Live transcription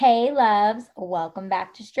Hey loves, welcome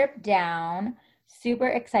back to Strip Down. Super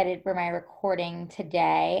excited for my recording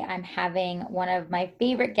today. I'm having one of my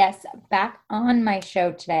favorite guests back on my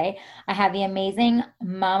show today. I have the amazing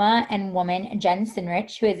mama and woman Jen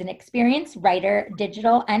Sinrich, who is an experienced writer,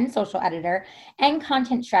 digital and social editor, and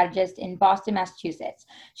content strategist in Boston, Massachusetts.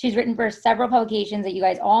 She's written for several publications that you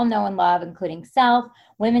guys all know and love, including Self,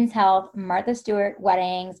 Women's Health, Martha Stewart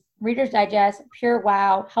Weddings, Reader's Digest, Pure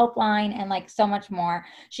Wow, Helpline, and like so much more.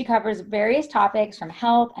 She covers various topics from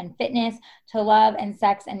health and fitness to love and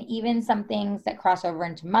sex, and even some things that cross over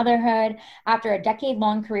into motherhood. After a decade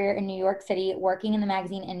long career in New York City, working in the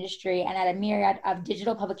magazine industry and at a myriad of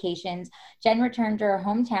digital publications, Jen returned to her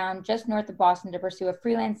hometown just north of Boston to pursue a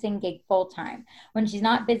freelancing gig full time. When she's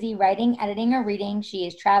not busy writing, editing, or reading, she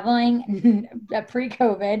is traveling pre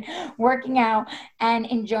COVID, working out, and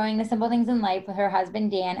enjoying the simple things in life with her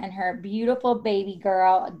husband Dan and her beautiful baby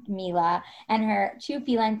girl Mila and her two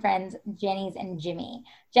feline friends Jenny's and Jimmy.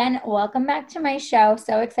 Jen, welcome back to my show.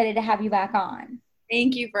 So excited to have you back on.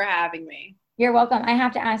 Thank you for having me. You're welcome. I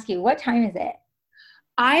have to ask you, what time is it?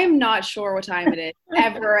 I am not sure what time it is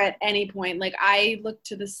ever at any point. Like I look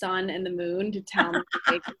to the sun and the moon to tell me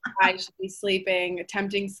like I should be sleeping,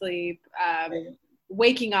 attempting sleep,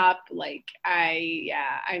 waking up.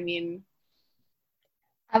 I mean,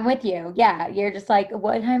 I'm with you. Yeah, you're just like,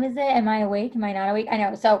 what time is it? Am I awake? Am I not awake? I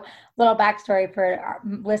know. So, little backstory for our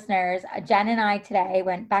listeners. Jen and I today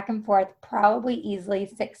went back and forth probably easily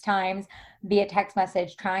 6 times via text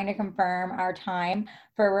message trying to confirm our time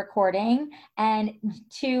for recording. And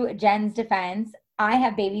to Jen's defense, I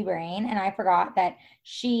have baby brain and I forgot that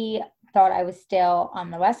she thought I was still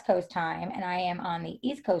on the West Coast time and I am on the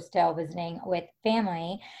East Coast still visiting with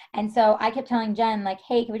family. And so I kept telling Jen, like,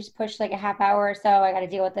 hey, can we just push like a half hour or so? I got to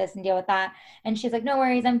deal with this and deal with that. And she's like, no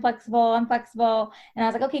worries, I'm flexible. I'm flexible. And I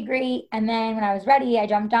was like, okay, great. And then when I was ready, I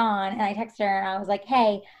jumped on and I texted her and I was like,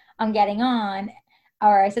 hey, I'm getting on.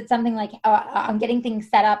 Or I said something like, I'm getting things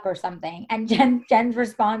set up or something. And Jen's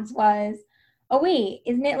response was, oh, wait,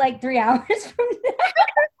 isn't it like 3 hours from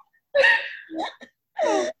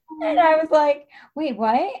now? And I was like, wait,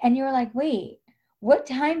 what? And you were like, wait, what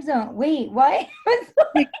time zone? Wait, what?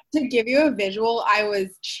 to give you a visual, I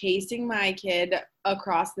was chasing my kid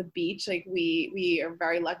across the beach. Like we are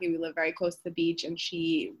very lucky. We live very close to the beach, and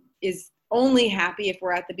she is only happy if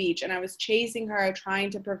we're at the beach. And I was chasing her,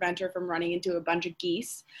 trying to prevent her from running into a bunch of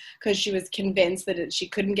geese because she was convinced that she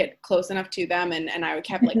couldn't get close enough to them. And I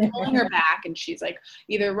kept like pulling her back, and she's like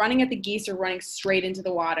either running at the geese or running straight into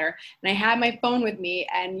the water. And I had my phone with me,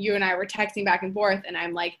 and you and I were texting back and forth, and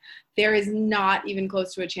I'm like, there is not even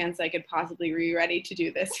close to a chance I could possibly be ready to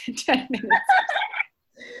do this in 10 minutes.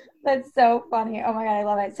 That's so funny. Oh my God, I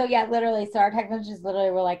love it. So yeah, literally, so our text messages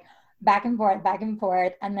literally were like back and forth, back and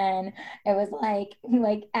forth. And then it was like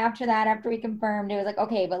after that, after we confirmed, it was like,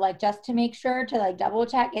 okay, but like just to make sure to like double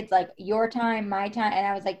check, it's like your time, my time. And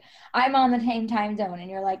I was like, I'm on the same time zone. And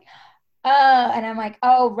you're like, and I'm like,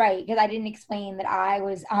 oh, right. Because I didn't explain that I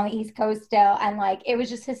was on the East Coast still. And like, it was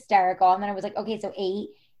just hysterical. And then I was like, okay, so eight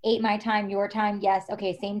my time, your time. Yes.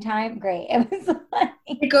 Okay. Same time. Great. It was like,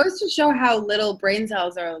 It goes to show how little brain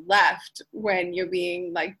cells are left when you're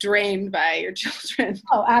being like drained by your children.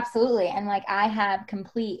 oh, absolutely. And like, I have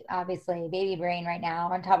complete, obviously, baby brain right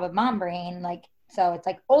now on top of mom brain. Like, so it's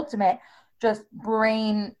like ultimate just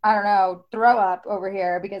brain, I don't know, throw up over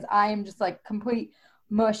here because I am just like complete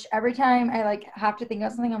mush. Every time I like have to think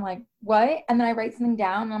of something, I'm like, what? And then I write something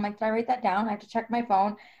down and I'm like, did I write that down? I have to check my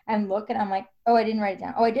phone and look and I'm like, oh, I didn't write it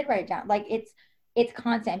down. Oh, I did write it down. Like it's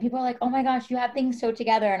constant. People are like, oh my gosh, you have things so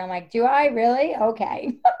together. And I'm like, do I really?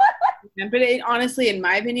 Okay. But it, honestly, in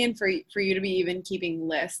my opinion, for you to be even keeping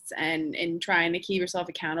lists and trying to keep yourself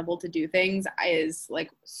accountable to do things is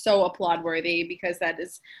like so applaud worthy because that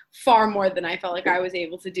is far more than I felt like I was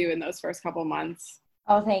able to do in those first couple months.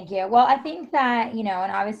 Oh, thank you. Well, I think that, and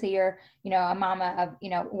obviously you're, a mama of,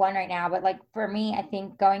 one right now, but like for me, I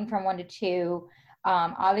think going from one to two,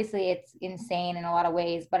 obviously it's insane in a lot of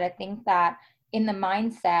ways, but I think that in the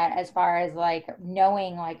mindset, as far as like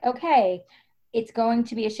knowing like, okay, it's going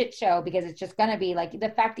to be a shit show because it's just going to be like the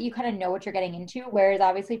fact that you kind of know what you're getting into. Whereas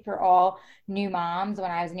obviously for all new moms, when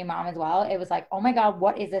I was a new mom as well, it was like, oh my God,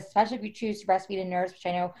 what is this? Especially if you choose to breastfeed and nurse, which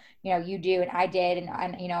I know, you do, and I did, and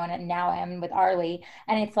now I am with Arlie.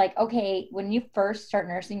 And it's like, okay, when you first start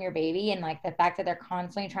nursing your baby and like the fact that they're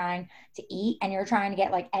constantly trying to eat and you're trying to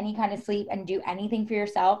get like any kind of sleep and do anything for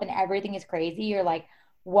yourself and everything is crazy, you're like,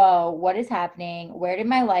 whoa, what is happening? Where did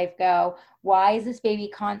my life go? Why is this baby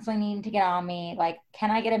constantly needing to get on me? Like,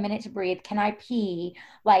 can I get a minute to breathe? Can I pee?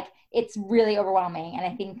 Like, it's really overwhelming. And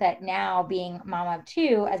I think that now being mom of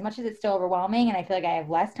two, as much as it's still overwhelming and I feel like I have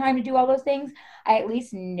less time to do all those things, I at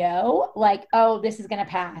least know, like, oh, this is going to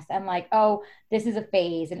pass. And like, oh, this is a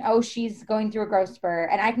phase. And oh, she's going through a growth spurt.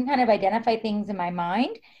 And I can kind of identify things in my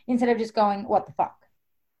mind instead of just going, what the fuck?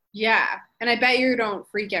 Yeah. And I bet you don't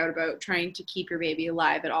freak out about trying to keep your baby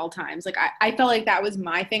alive at all times. Like I felt like that was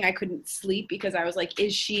my thing. I couldn't sleep because I was like,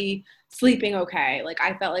 is she sleeping okay? Like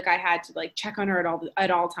I felt like I had to like check on her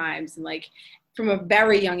at all times. And like from a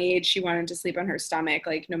very young age, she wanted to sleep on her stomach,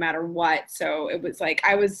 like no matter what. So it was like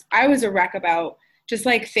I was a wreck about just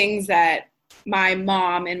like things that my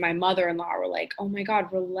mom and my mother-in-law were like, oh my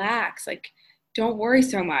God, relax. Like don't worry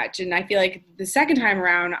so much. And I feel like the second time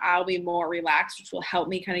around, I'll be more relaxed, which will help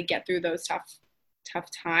me kind of get through those tough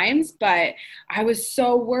times. But I was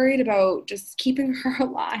so worried about just keeping her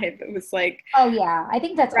alive. It was like, Oh yeah, I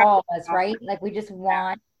think that's all of us, right? Like we just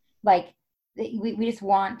want like we just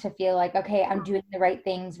want to feel like okay, I'm doing the right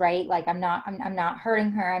things, right? Like I'm not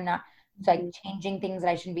hurting her. I'm not like changing things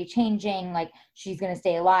that I shouldn't be changing. Like she's gonna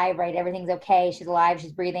stay alive, right? Everything's okay. She's alive.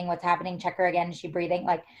 She's breathing. What's happening? Check her again. Is she breathing?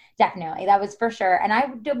 Like definitely, that was for sure.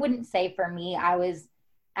 And wouldn't say for me, I was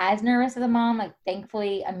as nervous as a mom. Like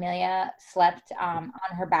thankfully, Amelia slept on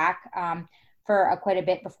her back for quite a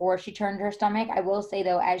bit before she turned her stomach. I will say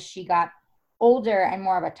though, as she got older and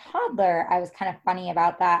more of a toddler, I was kind of funny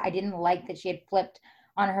about that. I didn't like that she had flipped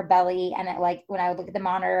on her belly, and it, like when I would look at the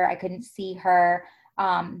monitor, I couldn't see her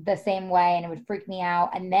the same way, and it would freak me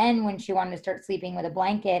out. And then when she wanted to start sleeping with a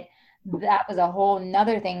blanket, that was a whole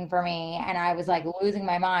nother thing for me. And I was like losing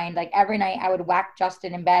my mind. Like every night I would whack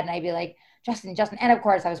Justin in bed and I'd be like, Justin, Justin. And of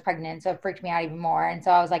course I was pregnant, so it freaked me out even more. And so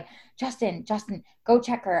I was like, Justin, Justin, go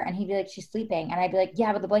check her. And he'd be like, she's sleeping. And I'd be like,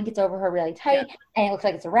 yeah, but the blanket's over her really yeah. tight and it looks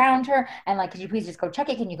like it's around her. And like, could you please just go check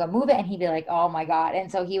it? Can you go move it? And he'd be like, oh my God.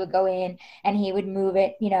 And so he would go in and he would move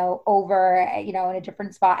it, over, in a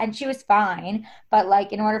different spot. And she was fine. But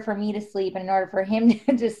like, in order for me to sleep and in order for him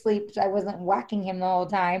to sleep, so I wasn't whacking him the whole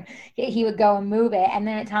time, he would go and move it. And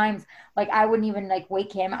then at times, like, I wouldn't even like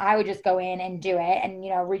wake him. I would just go in and do it and,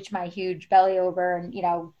 reach my huge belly over and,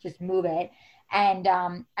 just move it. And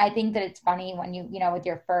I think that it's funny when with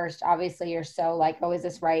your first, obviously you're so like, oh, is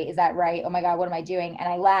this right? Is that right? Oh my God, what am I doing? And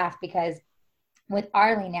I laugh because with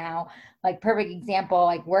Arlie now, like perfect example,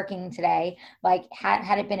 like working today, like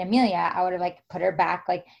had it been Amelia, I would have like put her back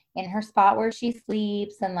like in her spot where she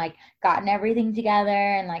sleeps and like gotten everything together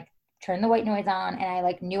and like turned the white noise on. And I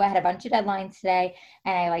like knew I had a bunch of deadlines today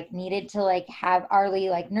and I like needed to like have Arlie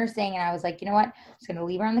like nursing. And I was like, you know what? I'm just gonna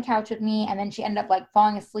leave her on the couch with me. And then she ended up like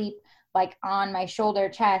falling asleep like on my shoulder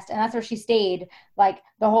chest, and that's where she stayed like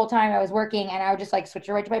the whole time I was working. And I would just like switch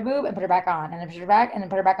her right to my boob and put her back on and then put her back and then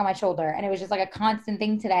put her back on my shoulder. And it was just like a constant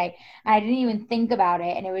thing today. And I didn't even think about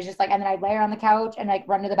it. And it was just like, and then I'd lay her on the couch and like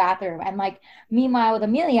run to the bathroom. And like, meanwhile with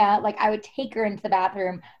Amelia, like I would take her into the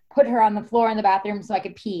bathroom, put her on the floor in the bathroom so I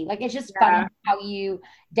could pee. Like it's just funny Yeah. how you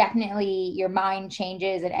definitely your mind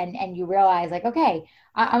changes and you realize like, okay,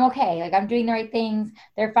 I'm okay. Like I'm doing the right things.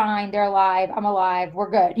 They're fine. They're alive. I'm alive. We're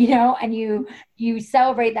good, and you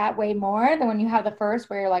celebrate that way more than when you have the first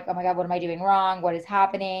where you're like, oh my God, what am I doing wrong? What is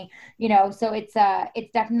happening? So it's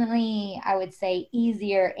definitely, I would say,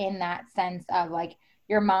 easier in that sense of like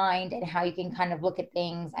your mind and how you can kind of look at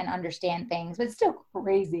things and understand things. But it's still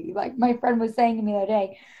crazy. Like my friend was saying to me the other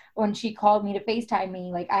day when she called me to FaceTime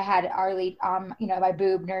me, like I had Arlie my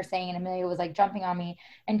boob nursing and Amelia was like jumping on me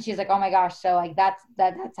and she's like, oh my gosh, so like that's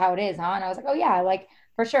how it is, huh? And I was like, oh yeah, like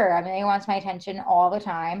for sure. Amelia wants my attention all the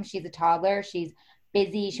time. She's a toddler. She's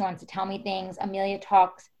busy. She wants to tell me things. Amelia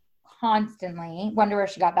talks constantly. Wonder where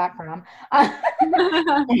she got that from.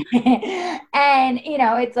 And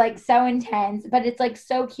it's like so intense, but it's like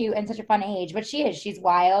so cute and such a fun age. But she's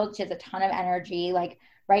wild. She has a ton of energy. Like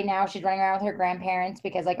right now, she's running around with her grandparents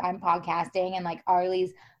because like I'm podcasting and like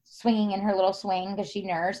Arlie's swinging in her little swing because she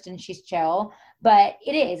nursed and she's chill. But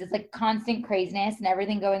it's like constant craziness and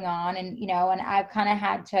everything going on. And and I've kind of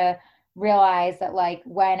had to realize that like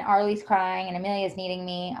when Arlie's crying and Amelia's needing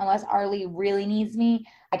me, unless Arlie really needs me,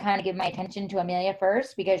 I kind of give my attention to Amelia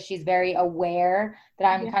first because she's very aware that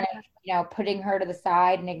I'm Yeah. kind of, putting her to the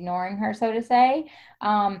side and ignoring her, so to say.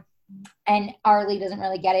 And Arlie doesn't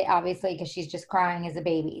really get it, obviously, because she's just crying as a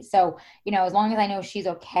baby. So, as long as I know she's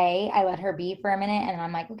okay, I let her be for a minute. And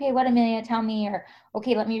I'm like, okay, what, Amelia, tell me? Or,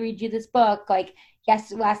 okay, let me read you this book. Like,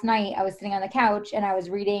 yes, last night I was sitting on the couch and I was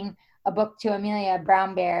reading a book to Amelia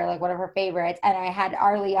Brown Bear, like one of her favorites, and I had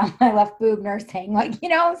Arlie on my left boob nursing, like,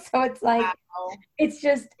 so it's like, Wow. it's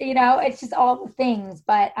just, it's just all the things,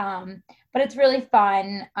 but it's really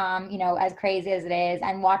fun, as crazy as it is,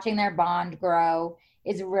 and watching their bond grow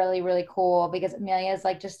is really, really cool because Amelia is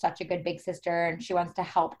like just such a good big sister and she wants to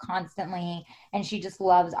help constantly and she just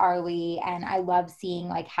loves Arlie, and I love seeing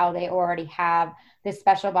like how they already have this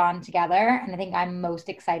special bond together, and I think I'm most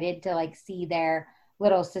excited to like see their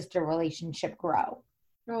little sister relationship grow.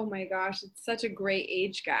 Oh my gosh, it's such a great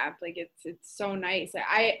age gap. Like it's so nice.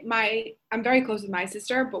 I'm very close with my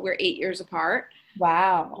sister, but we're 8 years apart.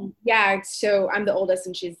 Wow. Yeah, so I'm the oldest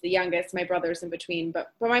and she's the youngest. My brother's in between,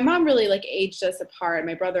 but my mom really like aged us apart.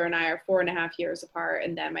 My brother and I are 4.5 years apart,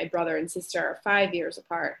 and then my brother and sister are 5 years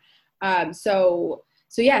apart. So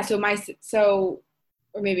yeah,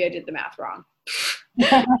 or maybe I did the math wrong.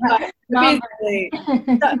 But Mom. basically,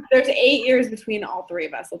 there's 8 years between all three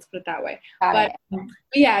of us. Let's put it that way. Got But it.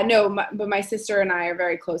 yeah, no, but my sister and I are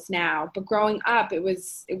very close now. But growing up, it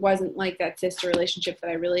wasn't like that sister relationship that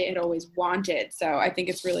I really had always wanted. So I think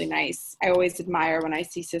it's really nice. I always admire when I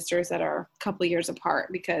see sisters that are a couple years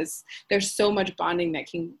apart because there's so much bonding that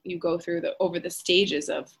can you go through the over the stages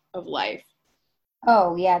of life.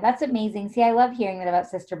 Oh, yeah, that's amazing. See, I love hearing that about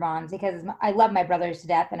sister bonds because I love my brothers to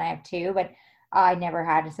death and I have two, but I never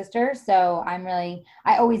had a sister. So I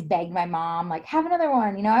always begged my mom, like, have another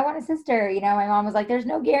one. I want a sister. My mom was like, there's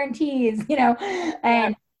no guarantees, Yeah.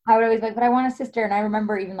 and I would always be like, but I want a sister. And I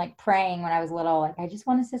remember even like praying when I was little, like, I just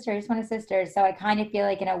want a sister. I just want a sister. So I kind of feel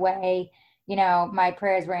like in a way, my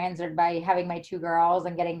prayers were answered by having my two girls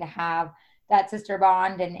and getting to have that sister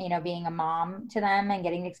bond and, being a mom to them and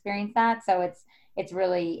getting to experience that. So it's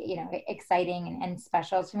really exciting and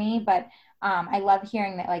special to me, but I love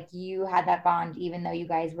hearing that like you had that bond even though you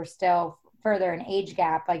guys were still further in age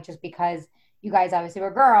gap, like just because you guys obviously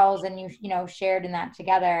were girls and you shared in that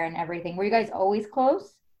together and everything. Were you guys always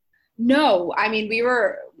close? No, I mean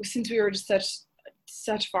since we were just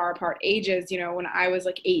such far apart ages. When I was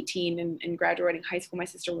like 18 and graduating high school, my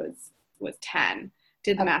sister was 10.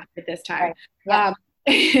 Did the Okay, math at this time. right. Yep. Um,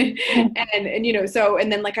 and so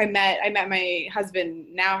and then like I met my husband,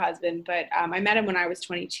 but I met him when I was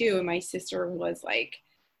 22, and my sister was like,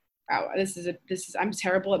 wow, I'm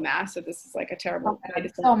terrible at math, so this is like a terrible way Okay.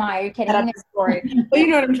 to So am I. Are you set kidding up me? the story. But you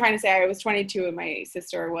know what I'm trying to say. I was 22 and my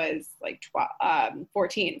sister was like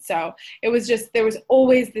 14. So it was just there was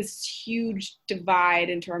always this huge divide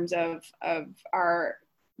in terms of our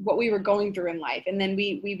what we were going through in life. And then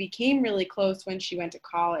we became really close when she went to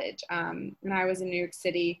college. And I was in New York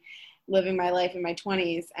City living my life in my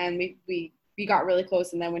 20s, and we got really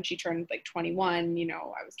close. And then when she turned like 21,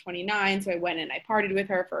 I was 29. So I went and I partied with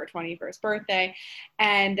her for her 21st birthday.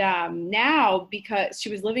 And now, because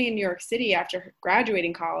she was living in New York City after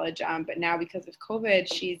graduating college, but now because of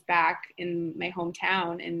COVID, she's back in my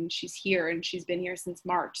hometown and she's here and she's been here since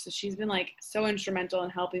March. So she's been like so instrumental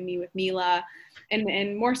in helping me with Mila,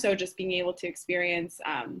 and more so just being able to experience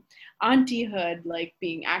auntiehood, like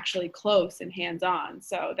being actually close and hands on.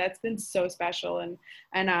 So that's been so special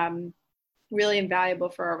and really invaluable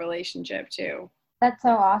for our relationship too. That's so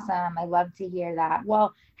awesome. I love to hear that.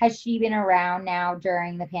 Well, has she been around now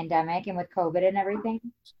during the pandemic and with COVID and everything?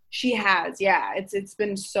 She has, yeah. It's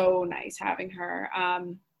been so nice having her.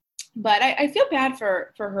 But I feel bad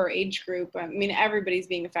for her age group. I mean, everybody's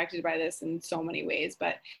being affected by this in so many ways.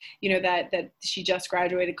 But that she just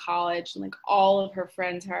graduated college and like all of her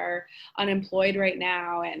friends are unemployed right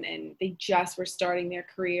now, and they just were starting their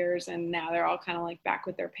careers, and now they're all kind of like back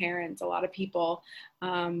with their parents. A lot of people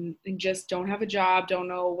and just don't have a job, don't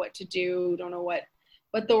know what to do, don't know what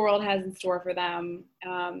the world has in store for them.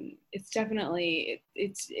 It's definitely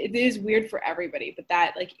it is weird for everybody, but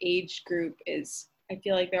that like age group is, I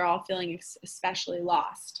feel like they're all feeling especially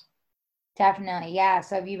lost. Definitely. Yeah.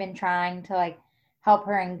 So have you been trying to like help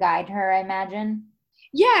her and guide her, I imagine?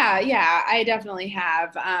 Yeah, I definitely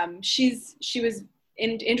have. She was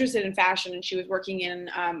interested in fashion, and she was working in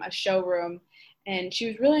a showroom, and she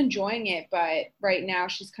was really enjoying it. But right now,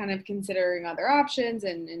 she's kind of considering other options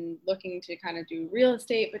and looking to kind of do real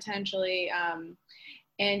estate potentially.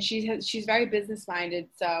 And she's very business minded,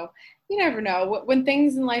 so you never know. When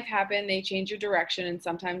things in life happen, they change your direction, and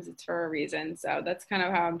sometimes it's for a reason. So that's kind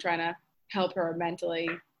of how I'm trying to help her mentally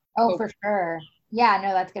Oh, cope. for sure. Yeah,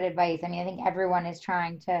 no, that's good advice. I mean, I think everyone is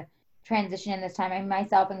trying to transition in this time, and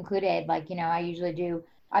myself included. Like, I usually do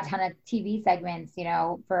a ton of TV segments,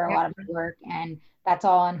 for a Yeah. lot of my work, and that's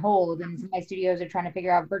all on hold. And some of my studios are trying to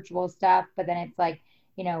figure out virtual stuff, but then it's like,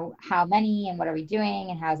 how many and what are we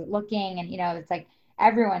doing and how's it looking? And, it's like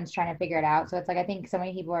everyone's trying to figure it out. So it's like, I think so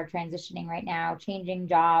many people are transitioning right now, changing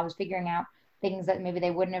jobs, figuring out things that maybe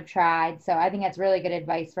they wouldn't have tried. So I think that's really good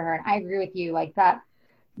advice for her. And I agree with you, like that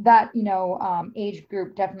age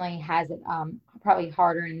group definitely has it probably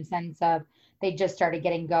harder in the sense of they just started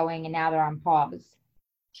getting going and now they're on pause.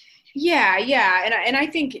 Yeah, and I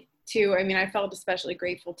think too. I mean, I felt especially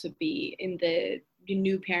grateful to be in the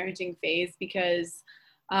new parenting phase because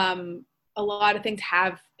a lot of things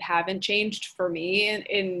haven't changed for me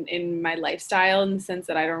in my lifestyle in the sense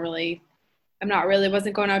that I'm not really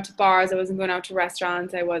wasn't going out to bars, I wasn't going out to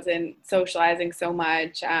restaurants, I wasn't socializing so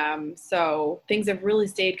much. So things have really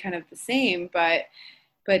stayed kind of the same, but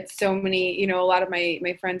so many, a lot of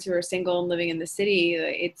my friends who are single and living in the city,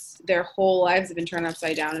 it's their whole lives have been turned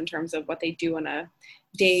upside down in terms of what they do on a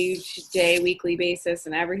day to day, weekly basis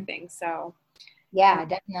and everything. So Yeah,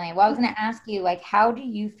 definitely. Well, I was going to ask you, like, how do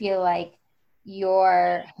you feel like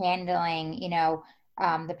you're handling,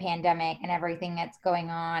 the pandemic and everything that's going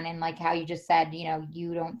on, and like how you just said,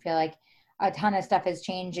 you don't feel like a ton of stuff has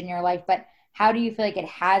changed in your life, but how do you feel like it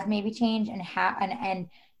has maybe changed, and how, and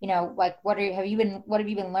like, what have you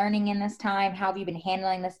been learning in this time? How have you been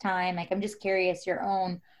handling this time? Like, I'm just curious your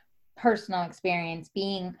own personal experience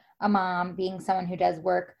being a mom, being someone who does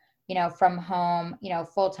work, from home,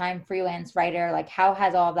 full-time freelance writer, like how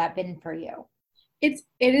has all of that been for you?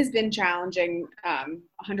 it has been challenging,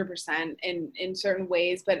 100% in certain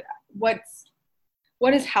ways, but what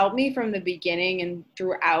has helped me from the beginning and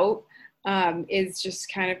throughout, is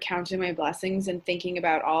just kind of counting my blessings and thinking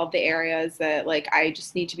about all of the areas that like I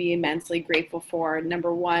just need to be immensely grateful for.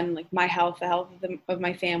 Number one, like my health, the health of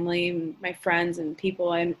my family, and my friends and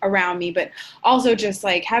people and around me, but also just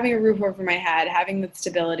like having a roof over my head, having the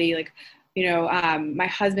stability, like my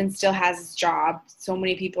husband still has his job. So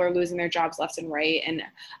many people are losing their jobs left and right, and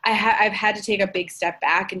I've had to take a big step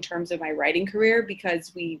back in terms of my writing career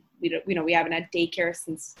because we haven't had daycare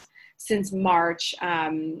since March,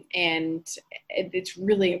 and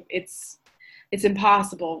it's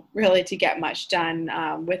impossible really to get much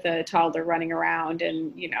done with a toddler running around.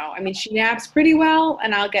 And I mean, she naps pretty well,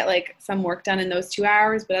 and I'll get like some work done in those 2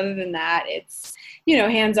 hours. But other than that, it's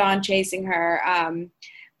hands on chasing her.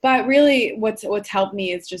 But really, what's helped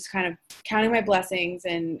me is just kind of counting my blessings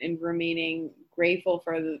and remaining grateful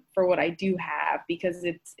for what I do have, because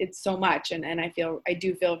it's so much, and I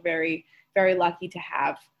do feel very, very lucky to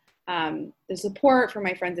have the support from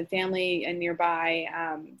my friends and family and nearby.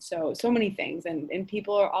 So many things, and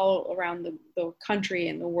people are all around the country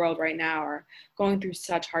and the world right now are going through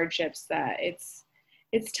such hardships that it's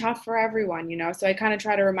tough for everyone. So I kind of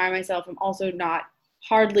try to remind myself I'm also not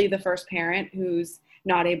hardly the first parent who's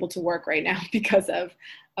not able to work right now because of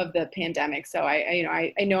the pandemic. So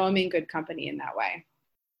I know I'm in good company in that way.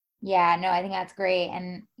 Yeah, no, I think that's great.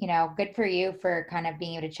 And, good for you for kind of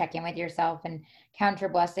being able to check in with yourself and count your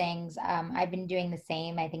blessings. I've been doing the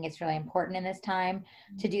same. I think it's really important in this time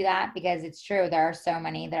to do that because it's true. There are so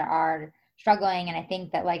many that are struggling. And I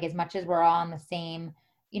think that, like, as much as we're all on the same,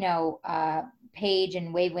 page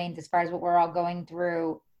and wavelengths as far as what we're all going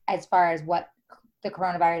through, as far as what the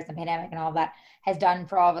coronavirus and pandemic and all of that has done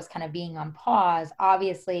for all of us kind of being on pause,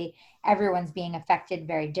 obviously everyone's being affected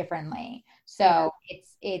very differently. Yeah. So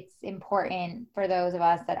it's important for those of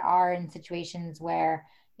us that are in situations where,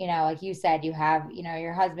 like you said, you have,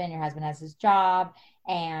 your husband has his job,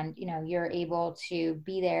 and you're able to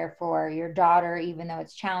be there for your daughter even though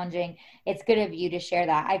it's challenging. It's good of you to share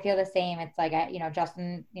that. I feel the same. It's like,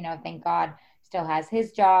 Justin, thank God, still has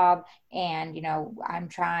his job, and I'm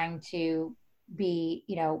trying to be,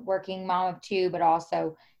 working mom of two, but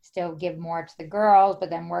also still give more to the girls, but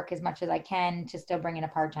then work as much as I can to still bring in a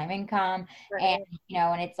part-time income. And, Right.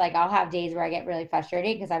 and it's like, I'll have days where I get really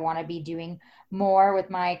frustrated because I want to be doing more with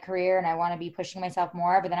my career and I want to be pushing myself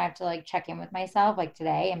more, but then I have to like check in with myself like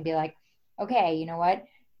today and be like, okay, you know what?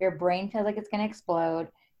 Your brain feels like it's going to explode.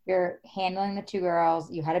 You're handling the two girls.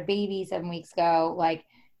 You had a baby 7 weeks ago. Like,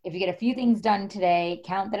 if you get a few things done today,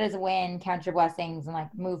 count that as a win, count your blessings, and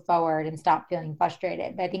like move forward and stop feeling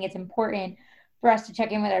frustrated. But I think it's important for us to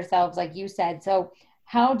check in with ourselves, like you said. So,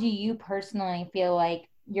 how do you personally feel like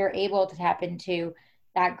you're able to tap into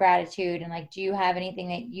that gratitude? And like, do you have anything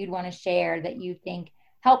that you'd want to share that you think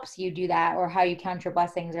helps you do that, or how you count your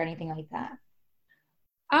blessings or anything like that?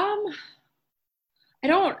 Um, I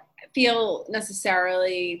don't feel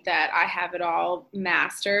necessarily that I have it all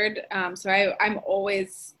mastered. So I'm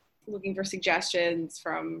always looking for suggestions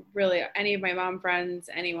from really any of my mom friends,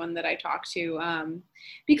 anyone that I talk to,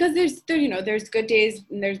 because there's good days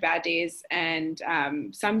and there's bad days, and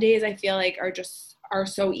some days I feel like are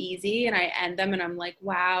so easy, and I end them and I'm like,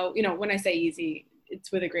 wow. When I say easy,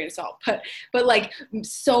 it's with a grain of salt, but like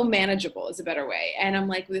so manageable is a better way. And I'm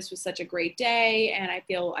like, this was such a great day, and I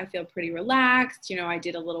feel pretty relaxed. You know, I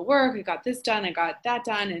did a little work, I got this done, I got that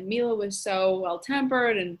done, and Mila was so well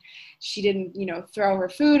tempered, and she didn't, you know, throw her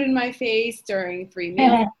food in my face during 3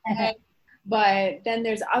 meals. But then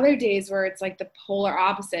there's other days where it's like the polar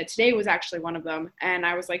opposite. Today was actually one of them, and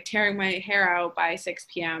I was like tearing my hair out by 6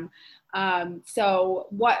 p.m.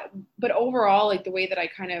 But overall, like the way that I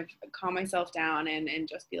kind of calm myself down and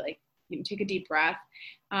just be like, you know, take a deep breath,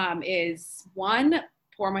 is one,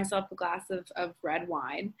 pour myself a glass of red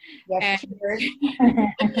wine, Yes,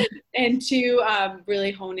 and two,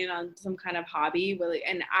 really hone in on some kind of hobby. Really,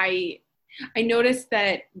 and I noticed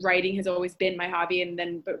that writing has always been my hobby, and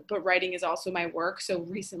then but writing is also my work. So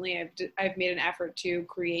recently I've made an effort to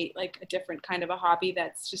create like a different kind of a hobby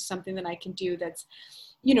that's just something that I can do that's,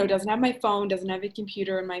 you know, doesn't have my phone, doesn't have a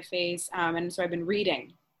computer in my face. And so I've been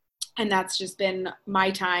reading, and that's just been my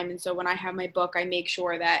time. And so when I have my book, I make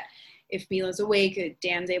sure that if Mila's awake, that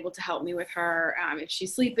Dan's able to help me with her. If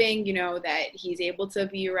she's sleeping, you know, that he's able to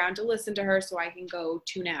be around to listen to her, so I can go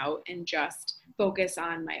tune out and just focus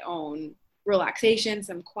on my own relaxation,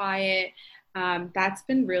 some quiet. That's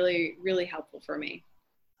been really, really helpful for me.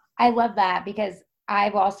 I love that, because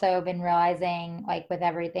I've also been realizing, like with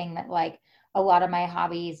everything, that like a lot of my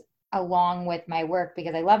hobbies along with my work,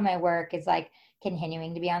 because I love my work, is like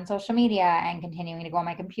continuing to be on social media and continuing to go on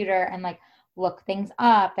my computer and like look things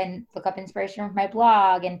up and look up inspiration from my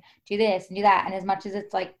blog and do this and do that. And as much as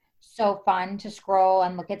it's like so fun to scroll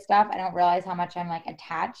and look at stuff, I don't realize how much I'm like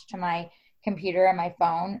attached to my computer and my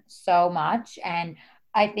phone so much. And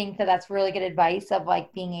I think that that's really good advice of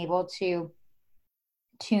like being able to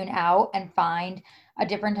tune out and find a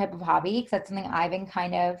different type of hobby, because that's something I've been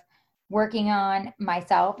kind of working on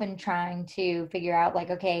myself and trying to figure out like,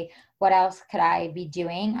 okay, what else could I be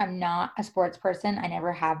doing? I'm not a sports person. I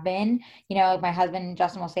never have been. You know, like my husband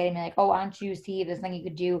Justin will say to me like, oh, why don't you see if there's something you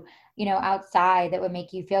could do, you know, outside that would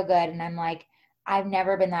make you feel good? And I'm like, I've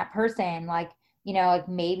never been that person. Like, you know, like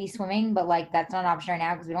maybe swimming, but like that's not an option right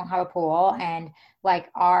now because we don't have a pool. And like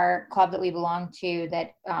our club that we belong to,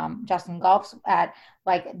 that Justin golfs at,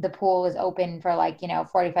 like the pool is open for like, you know,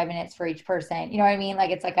 45 minutes for each person. You know what I mean? Like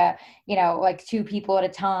it's like a, you know, like 2 people at a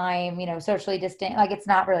time, you know, socially distant, like it's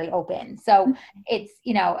not really open. So it's,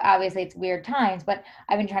 you know, obviously it's weird times, but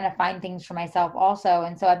I've been trying to find things for myself also.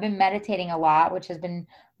 And so I've been meditating a lot, which has been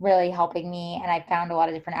really helping me. And I found a lot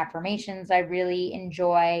of different affirmations I really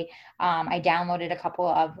enjoy. I downloaded a couple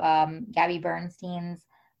of Gabby Bernstein's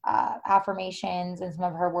affirmations and some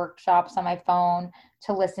of her workshops on my phone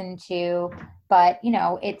to listen to. But you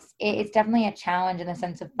know, it's definitely a challenge in the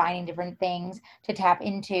sense of finding different things to tap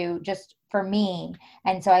into just for me.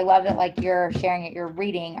 And so I love that like you're sharing it, you're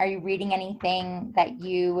reading. Are you reading anything that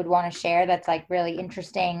you would want to share that's like really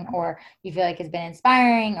interesting, or you feel like has been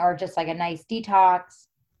inspiring, or just like a nice detox?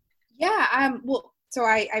 Yeah. Well, so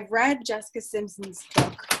I've read Jessica Simpson's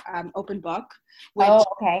book, Open Book, which Oh,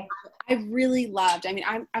 okay. I really loved. I mean,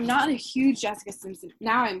 I'm not a huge Jessica Simpson.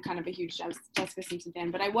 Now I'm kind of a huge Jessica Simpson fan,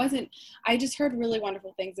 but I just heard really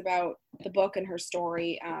wonderful things about the book and her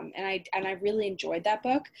story. And I really enjoyed that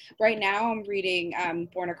book. Right now I'm reading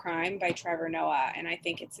Born a Crime by Trevor Noah. And I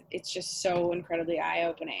think it's just so incredibly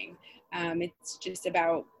eye-opening. It's just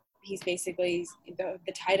about, he's basically, the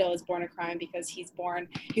title is Born a Crime because he was born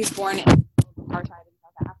in apartheid in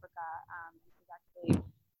South Africa. This is actually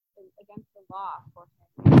against the law for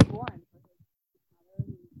him to be born, for his mother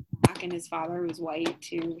who's black and his father who's white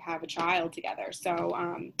to have a child together. So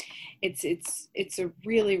it's a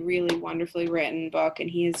really, really wonderfully written book, and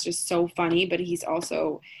he is just so funny, but he's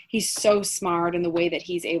so smart in the way that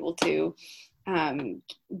he's able to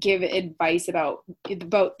give advice about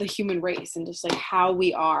the human race and just like how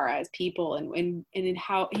we are as people, and in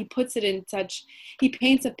how he puts it in such, he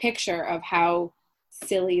paints a picture of how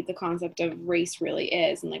silly the concept of race really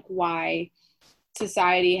is, and like why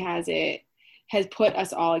society has put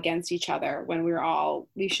us all against each other when we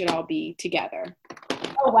should all be together.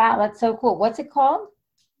 Oh, wow. That's so cool. What's it called?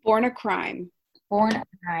 Born a Crime. Born a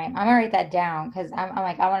Crime. I'm gonna write that down because I'm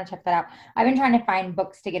like, I want to check that out. I've been trying to find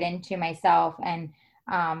books to get into myself. And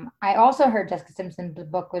I also heard Jessica Simpson's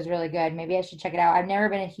book was really good. Maybe I should check it out. I've never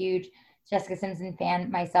been a huge Jessica Simpson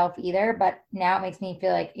fan myself either, but now it makes me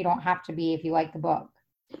feel like you don't have to be if you like the book.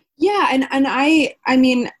 Yeah, and I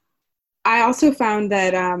mean, I also found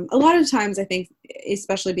that a lot of times, I think,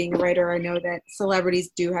 especially being a writer, I know that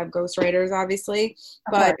celebrities do have ghostwriters, obviously,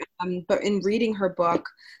 but in reading her book,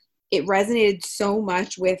 it resonated so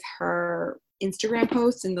much with her Instagram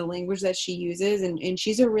posts and the language that she uses. And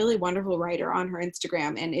she's a really wonderful writer on her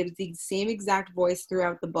Instagram. And it was the same exact voice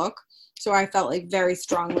throughout the book. So I felt like very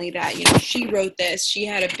strongly that, she wrote this. She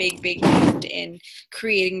had a big hand in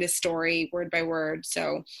creating this story word by word.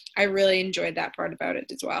 So I really enjoyed that part about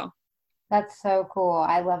it as well. That's so cool.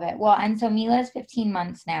 I love it. Well, and so Mila's 15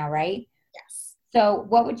 months now, right? Yes. So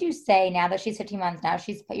what would you say now that she's 15 months now,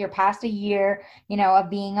 you're past a year, of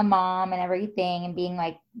being a mom and everything and being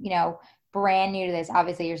like, brand new to this.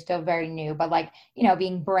 Obviously you're still very new, but like,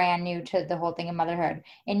 being brand new to the whole thing of motherhood.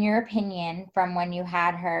 In your opinion, from when you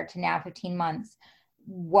had her to now 15 months,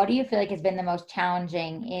 what do you feel like has been the most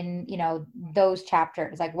challenging in, those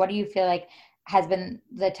chapters? Like, what do you feel like has been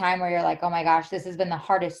the time where you're like, oh my gosh, this has been the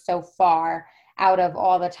hardest so far out of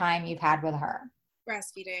all the time you've had with her?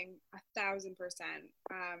 Breastfeeding, 1,000%.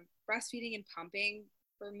 Breastfeeding and pumping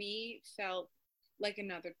for me felt like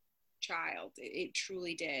another child. It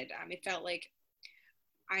truly did. It felt like,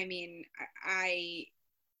 I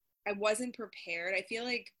wasn't prepared. I feel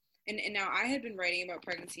like, and now I had been writing about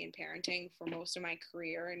pregnancy and parenting for most of my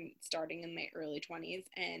career and starting in my early 20s,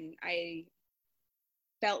 and I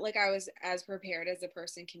felt like I was as prepared as a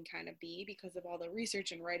person can kind of be because of all the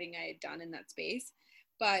research and writing I had done in that space.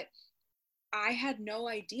 But I had no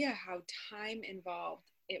idea how time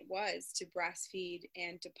involved it was to breastfeed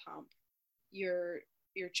and to pump your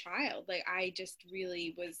child. Like I just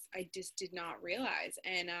did not realize.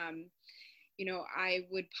 And I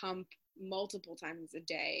would pump multiple times a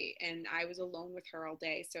day, and I was alone with her all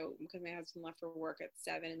day. So because my husband left for work at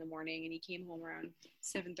 7 in the morning and he came home around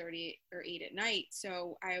 7:30 or 8 at night.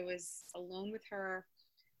 So I was alone with her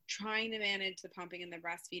trying to manage the pumping and the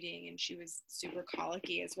breastfeeding, and she was super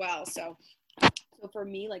colicky as well. So for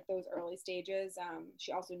me, like those early stages,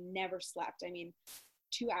 she also never slept.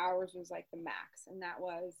 2 hours was like the max, and that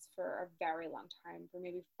was for a very long time, for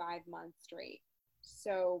maybe 5 months straight.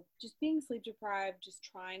 So just being sleep deprived, just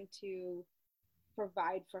trying to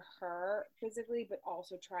provide for her physically, but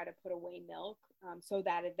also try to put away milk, so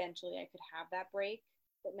that eventually I could have that break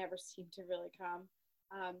that never seemed to really come.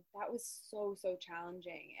 That was so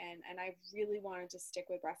challenging, and I really wanted to stick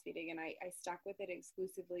with breastfeeding, and I stuck with it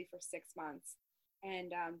exclusively for 6 months.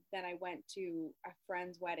 And then I went to a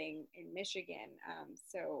friend's wedding in Michigan,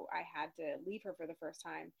 so I had to leave her for the first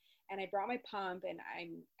time. And I brought my pump, and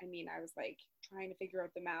I was like trying to figure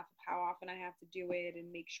out the math of how often I have to do it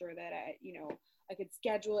and make sure that I could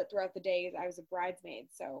schedule it throughout the day. I was a bridesmaid,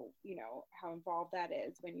 so how involved that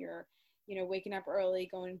is when you're waking up early,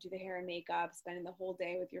 going to do the hair and makeup, spending the whole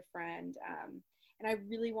day with your friend. And I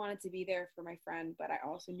really wanted to be there for my friend, but I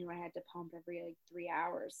also knew I had to pump every like 3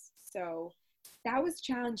 hours. So that was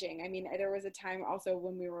challenging. There was a time also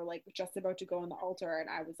when we were like just about to go on the altar, and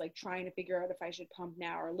I was like trying to figure out if I should pump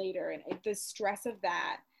now or later. And the stress of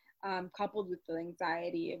that, coupled with the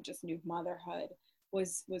anxiety of just new motherhood,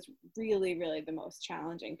 was really the most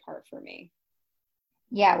challenging part for me.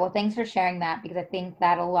 Yeah, well, thanks for sharing that because I think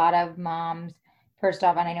that a lot of moms, first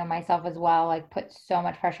off, and I know myself as well, like put so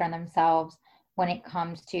much pressure on themselves when it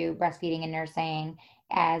comes to breastfeeding and nursing,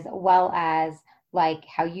 as well as like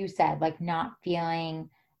how you said, like not feeling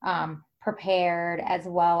prepared, as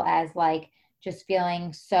well as like just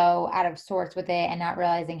feeling so out of sorts with it and not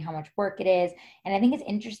realizing how much work it is. And I think it's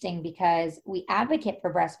interesting because we advocate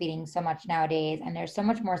for breastfeeding so much nowadays, and there's so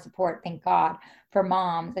much more support, thank God, for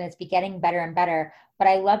moms, and it's be getting better and better. But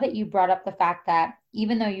I love that you brought up the fact that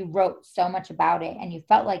even though you wrote so much about it and you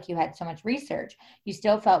felt like you had so much research, you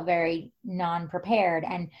still felt very non-prepared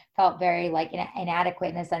and felt very like inadequate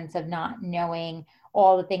in the sense of not knowing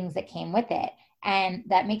all the things that came with it. And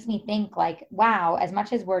that makes me think like, wow, as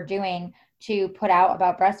much as we're doing to put out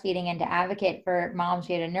about breastfeeding and to advocate for moms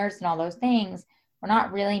to get a nurse and all those things, we're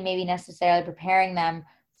not really maybe necessarily preparing them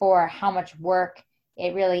for how much work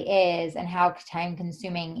it really is and how time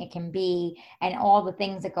consuming it can be and all the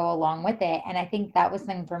things that go along with it. And I think that was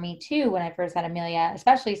something for me too when I first had Amelia,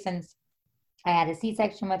 especially since I had a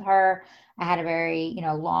C-section with her. I had a very,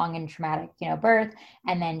 long and traumatic, birth,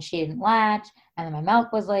 and then she didn't latch, and then my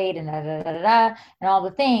milk was late, and da da da da da, and all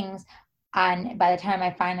the things. And by the time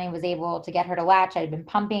I finally was able to get her to latch, I had been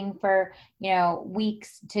pumping for,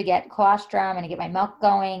 weeks to get colostrum and to get my milk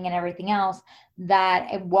going and everything else.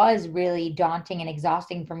 That it was really daunting and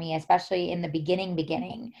exhausting for me, especially in the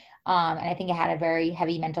beginning. And I think it had a very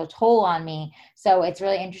heavy mental toll on me. So it's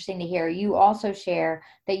really interesting to hear you also share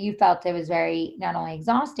that you felt it was very not only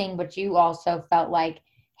exhausting, but you also felt like,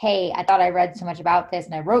 hey, I thought I read so much about this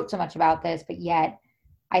and I wrote so much about this, but yet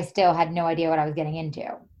I still had no idea what I was getting into.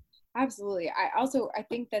 Absolutely. I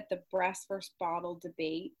think that the breast versus bottle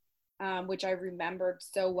debate, which I remembered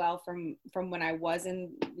so well from when I was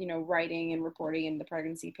in, writing and reporting in the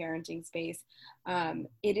pregnancy parenting space.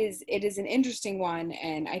 It is an interesting one,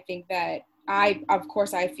 and I think that of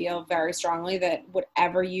course, I feel very strongly that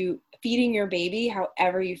whatever you feeding your baby,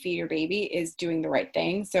 however you feed your baby, is doing the right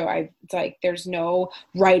thing. So it's like there's no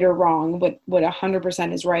right or wrong. What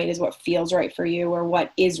 100% is right is what feels right for you, or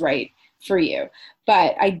what is right for you.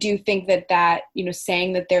 But I do think that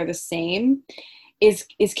saying that they're the same is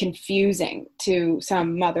confusing to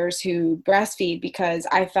some mothers who breastfeed, because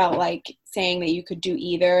I felt like saying that you could do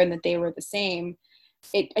either and that they were the same,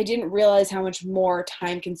 I didn't realize how much more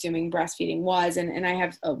time consuming breastfeeding was. And I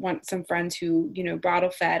have some friends who, bottle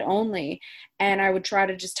fed only, and I would try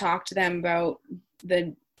to just talk to them about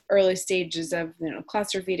the early stages of,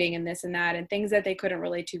 cluster feeding and this and that, and things that they couldn't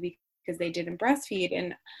relate to because they didn't breastfeed.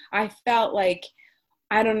 And I felt like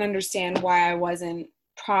I don't understand why I wasn't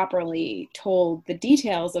properly told the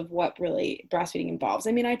details of what really breastfeeding involves.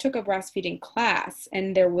 I mean, I took a breastfeeding class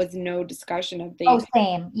and there was no discussion of Oh, the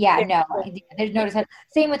same. Yeah, no, there's no discussion.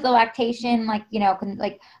 Same with the lactation, like,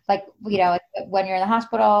 when you're in the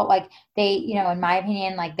hospital, like they, in my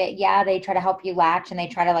opinion, like they try to help you latch and they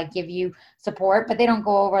try to like give you support, but they don't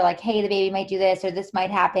go over like, hey, the baby might do this or this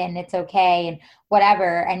might happen. It's okay. And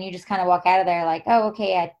whatever. And you just kind of walk out of there like, oh,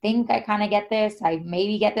 okay, I think I kind of get this. I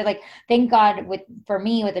maybe get this. Like, thank God for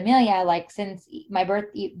me with Amelia, like since my birth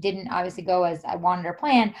didn't obviously go as I wanted or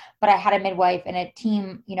planned, but I had a midwife and a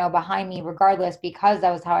team, behind me regardless, because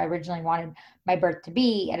that was how I originally wanted my birth to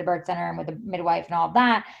be, at a birth center and with a midwife and all of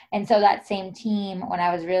that. And so that same team, when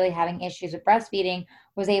I was really having issues with breastfeeding,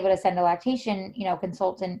 was able to send a lactation,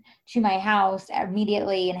 consultant to my house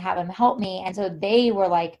immediately and have them help me. And so they were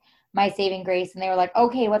like my saving grace. And they were like,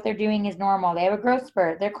 okay, what they're doing is normal. They have a growth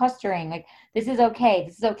spurt. They're clustering. Like, this is okay.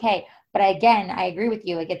 This is okay. But again, I agree with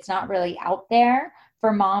you. Like, it's not really out there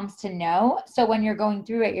for moms to know. So when you're going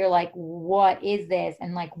through it, you're like, what is this?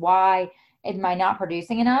 And like, why am I not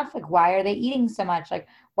producing enough? Like, why are they eating so much? Like,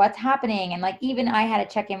 what's happening? And like, even I had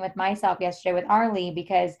to check in with myself yesterday with Arlie,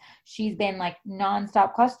 because she's been like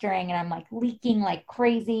nonstop clustering and I'm like leaking like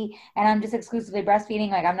crazy. And I'm just exclusively breastfeeding.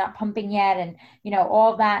 Like, I'm not pumping yet. And,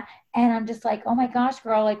 all that. And I'm just like, oh my gosh,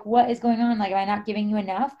 girl, like, what is going on? Like, am I not giving you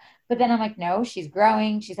enough? But then I'm like, no, she's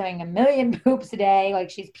growing. She's having a million poops a day. Like,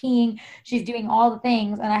 she's peeing. She's doing all the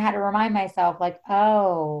things. And I had to remind myself, like,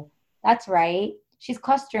 oh, that's right. She's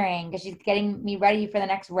clustering because she's getting me ready for the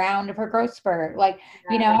next round of her growth spurt. Like,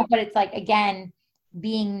 but it's like, again,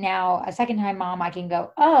 being now a second time mom, I can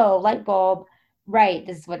go, oh, light bulb. Right.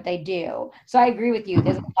 This is what they do. So I agree with you.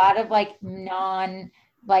 There's a lot of like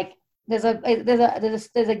like, there's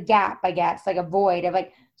a gap, I guess, like a void of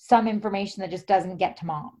like some information that just doesn't get to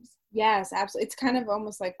moms. Yes, absolutely. It's kind of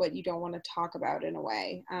almost like what you don't want to talk about in a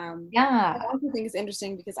way. I Yeah. also think it's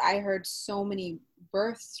interesting because I heard so many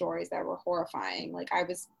birth stories that were horrifying. Like, I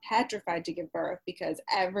was petrified to give birth because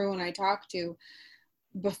everyone I talked to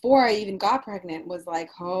before I even got pregnant was like,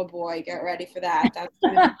 oh boy, get ready for that. That's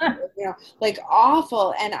gonna be, like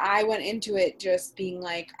awful. And I went into it just being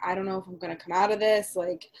like, I don't know if I'm gonna come out of this.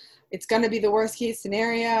 Like, it's gonna be the worst case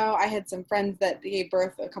scenario. I had some friends that gave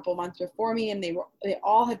birth a couple months before me, and they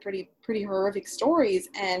all had pretty horrific stories.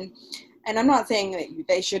 And I'm not saying that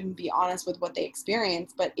they shouldn't be honest with what they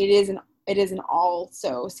experienced, but it isn't all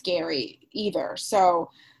so scary either. So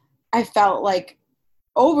I felt like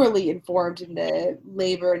overly informed in the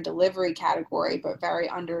labor and delivery category, but very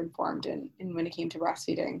underinformed in when it came to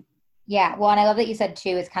breastfeeding. Yeah. Well, and I love that you said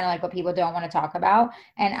too, it's kind of like what people don't want to talk about.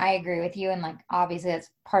 And I agree with you. And like, obviously that's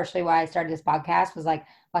partially why I started this podcast, was like,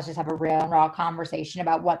 let's just have a real and raw conversation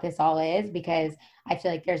about what this all is, because I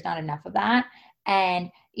feel like there's not enough of that.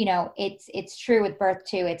 And, it's true with birth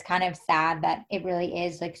too. It's kind of sad that it really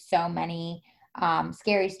is like so many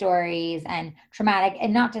scary stories and traumatic.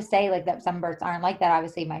 And not to say like that some births aren't like that.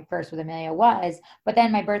 Obviously my first with Amelia was, but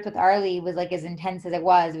then my birth with Arlie was like as intense as it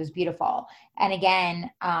was beautiful. And again,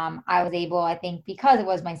 I was able, I think because it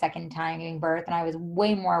was my second time giving birth and I was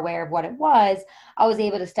way more aware of what it was, I was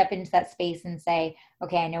able to step into that space and say,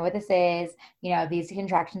 okay, I know what this is. These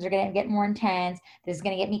contractions are going to get more intense. This is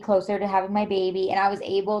going to get me closer to having my baby. And I was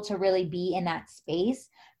able to really be in that space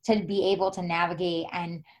to be able to navigate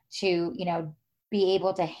and to, be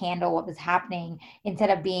able to handle what was happening, instead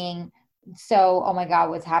of being so, oh my God,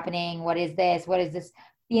 what's happening? What is this? What is this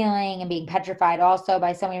feeling? And being petrified also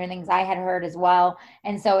by so many things I had heard as well.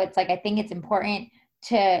 And so it's like, I think it's important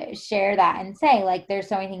to share that and say, like, there's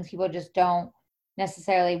so many things people just don't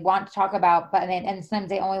necessarily want to talk about, but and sometimes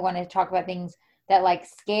they only want to talk about things that like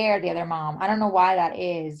scare the other mom. I don't know why that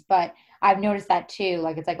is, but I've noticed that too.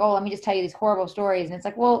 Like, it's like, oh, let me just tell you these horrible stories. And it's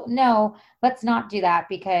like, well, no, let's not do that,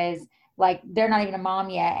 because like they're not even a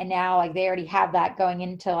mom yet. And now like they already have that going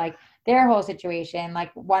into like their whole situation.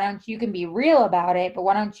 Like, why don't you can be real about it, but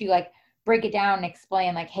why don't you like break it down and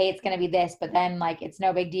explain like, hey, it's going to be this, but then like, it's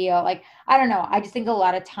no big deal. Like, I don't know. I just think a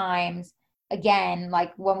lot of times, again,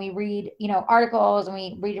 like when we read, articles and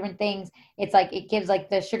we read different things, it's like it gives like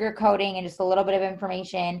the sugar coating and just a little bit of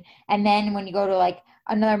information. And then when you go to like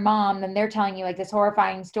another mom, then they're telling you like this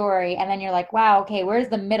horrifying story. And then you're like, wow, okay, where's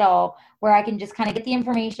the middle where I can just kind of get the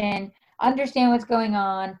information, understand what's going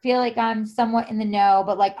on, feel like I'm somewhat in the know,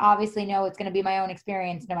 but like obviously know it's going to be my own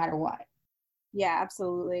experience no matter what. Yeah,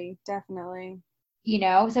 absolutely. Definitely.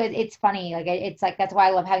 So it's funny, like it's like that's why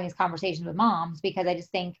I love having these conversations with moms, because I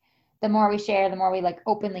just think the more we share, the more we like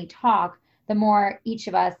openly talk, the more each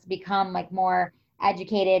of us become like more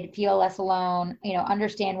educated, feel less alone,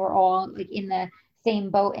 understand we're all like in the same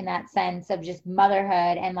boat in that sense of just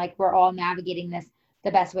motherhood, and like we're all navigating this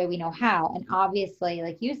the best way we know how. And obviously,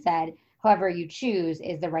 like you said, however you choose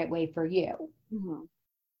is the right way for you Mm-hmm.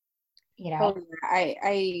 you know Oh, yeah.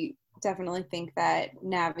 I definitely think that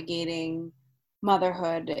navigating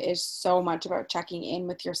motherhood is so much about checking in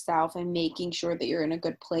with yourself and making sure that you're in a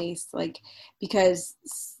good place. Like, because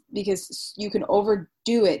you can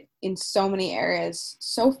overdo it in so many areas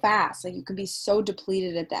so fast. Like, you can be so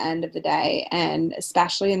depleted at the end of the day, and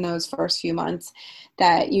especially in those first few months,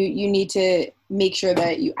 that you need to make sure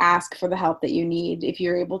that you ask for the help that you need. If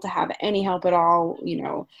you're able to have any help at all,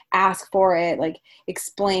 ask for it. Like,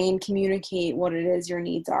 explain, communicate what it is your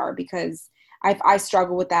needs are, because I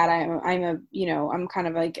struggle with that. I'm kind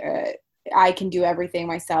of like I can do everything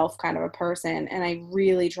myself kind of a person, and I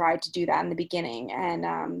really tried to do that in the beginning,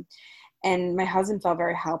 and my husband felt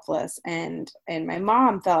very helpless, and my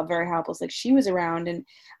mom felt very helpless. Like, she was around, and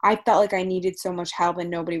I felt like I needed so much help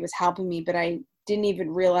and nobody was helping me, but I didn't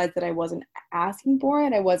even realize that I wasn't asking for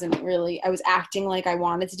it. I was acting like I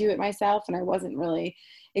wanted to do it myself, and I wasn't really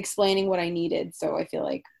explaining what I needed. So I feel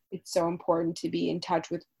like it's so important to be in touch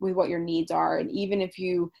with what your needs are. And even if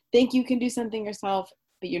you think you can do something yourself,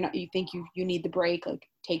 but you're not, you think you need the break, like,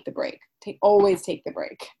 take the break. Always take the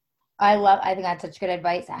break. I think that's such good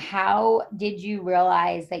advice. How did you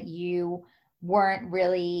realize that you weren't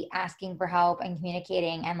really asking for help and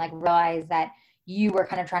communicating, and like realize that you were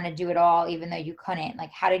kind of trying to do it all even though you couldn't?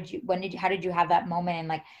 Like, how did you have that moment, and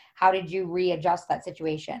like how did you readjust that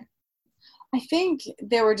situation? I think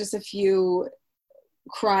there were just a few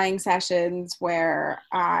crying sessions where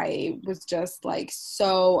I was just like,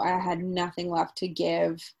 so I had nothing left to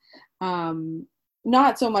give.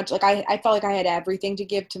 Not so much like I felt like I had everything to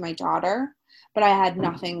give to my daughter, but I had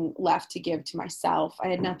nothing left to give to myself. I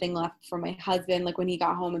had nothing left for my husband. Like, when he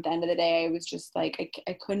got home at the end of the day, I was just like,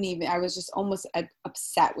 I couldn't even, I was just almost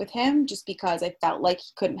upset with him, just because I felt like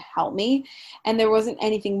he couldn't help me. And there wasn't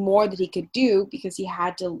anything more that he could do, because he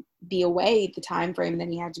had to be away the time frame that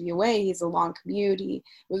he had to be away. He's a long commute. He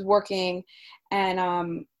was working, and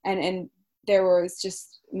there was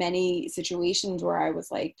just many situations where I was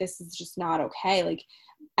like, this is just not okay. Like,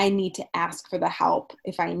 I need to ask for the help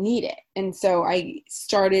if I need it. And so I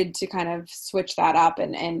started to kind of switch that up.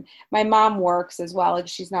 And my mom works as well. Like,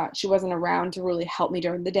 she wasn't around to really help me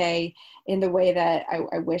during the day in the way that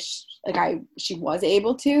I wish like she was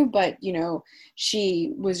able to, but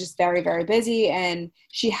she was just very, very busy, and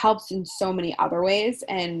she helps in so many other ways.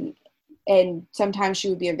 And sometimes she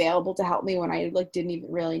would be available to help me when I like didn't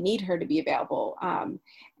even really need her to be available.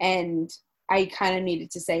 And I kind of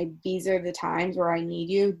needed to say, these are the times where I need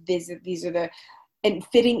you. These are and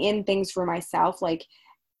fitting in things for myself. Like,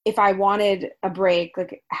 if I wanted a break,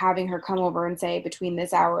 like having her come over and say, between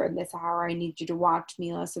this hour and this hour, I need you to watch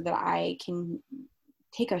Mila so that I can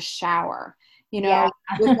take a shower, Yeah.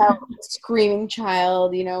 without a screaming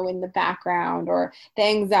child, in the background, or the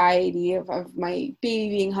anxiety of my baby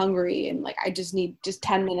being hungry. And like, I just need just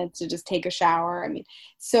 10 minutes to just take a shower. I mean,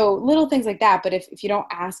 so little things like that. But if you don't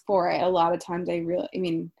ask for it, a lot of times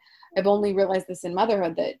I've only realized this in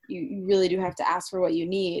motherhood, that you really do have to ask for what you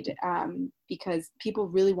need, because people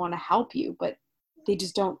really want to help you, but they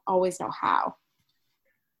just don't always know how.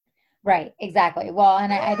 Right, exactly. Well,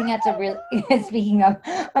 and I think that's a real, speaking of,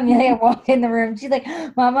 Amelia walked in the room. She's like,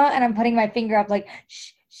 Mama, and I'm putting my finger up like,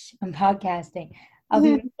 shh, shh, I'm podcasting. I'll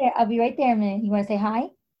be right there. I'll be right there a minute. You want to say hi?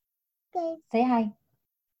 Okay. Say hi.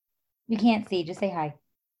 You can't see, just say hi.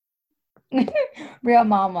 Real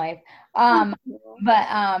mom life. Um, but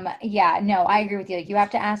yeah, no, I agree with you. Like, you have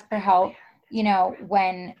to ask for help,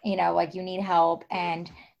 when, like you need help, and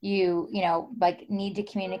like need to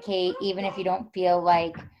communicate, even if you don't feel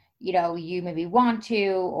like you maybe want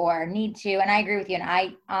to or need to. And I agree with you.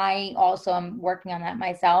 And I also am working on that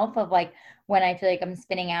myself of like when I feel like I'm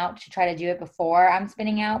spinning out to try to do it before I'm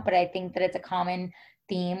spinning out. But I think that it's a common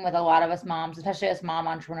theme with a lot of us moms, especially us mom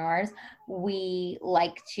entrepreneurs. We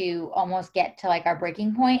like to almost get to like our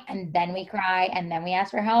breaking point and then we cry and then we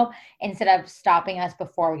ask for help instead of stopping us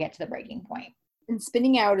before we get to the breaking point. And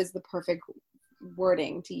spinning out is the perfect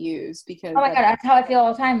wording to use because Oh my God, that's how I feel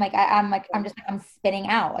all the time. Like I'm spinning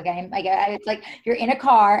out. Like it's like you're in a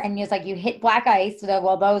car and it's like you hit black ice. So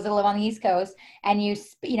well, those that live on the East Coast, and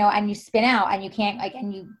and you spin out and you can't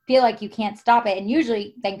and you feel like you can't stop it. And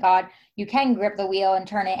usually, thank God, you can grip the wheel and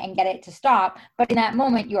turn it and get it to stop. But in that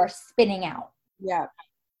moment, you are spinning out. Yeah,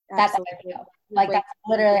 that's how I feel. Like that's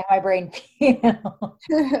literally how my brain feels. But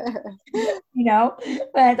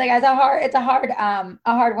it's like it's a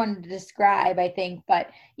hard one to describe, I think.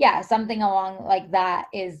 But yeah, something along like that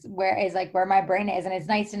is where my brain is. And it's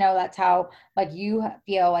nice to know that's how like you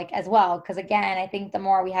feel like as well. Because again, I think the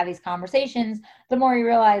more we have these conversations, the more you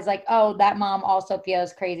realize like, oh, that mom also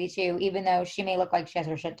feels crazy too, even though she may look like she has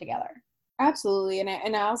her shit together. Absolutely. And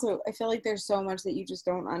I feel like there's so much that you just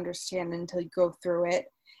don't understand until you go through it.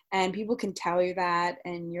 And people can tell you that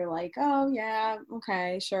and you're like, oh yeah,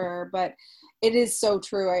 okay, sure. But it is so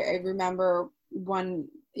true. I remember one,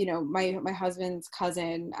 my husband's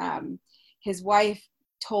cousin, his wife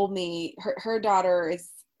told me her daughter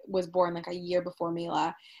was born like a year before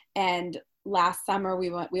Mila. And last summer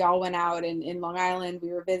we all went out in Long Island,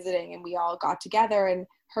 we were visiting and we all got together, and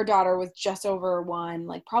her daughter was just over 1,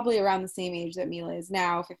 like probably around the same age that Mila is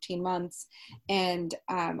now, 15 months. And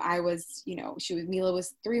Mila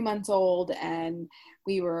was 3 months old and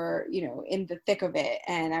we were, in the thick of it.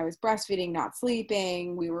 And I was breastfeeding, not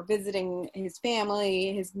sleeping. We were visiting his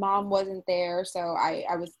family. His mom wasn't there. So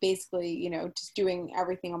I was basically, just doing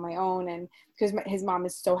everything on my own. And because his mom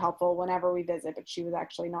is so helpful whenever we visit, but she was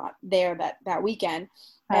actually not there that weekend.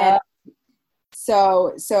 And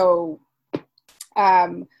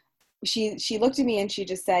she looked at me and she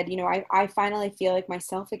just said, I finally feel like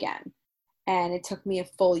myself again. And it took me a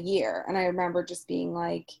full year. And I remember just being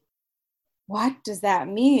like, what does that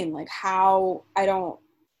mean? Like how I don't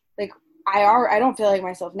feel like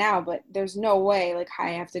myself now, but there's no way like I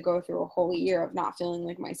have to go through a whole year of not feeling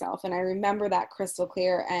like myself. And I remember that crystal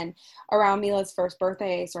clear. And around Mila's first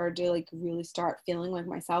birthday, I started to like really start feeling like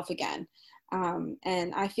myself again.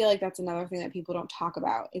 And I feel like that's another thing that people don't talk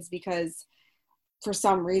about, is because for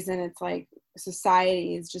some reason it's like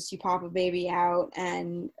society is just, you pop a baby out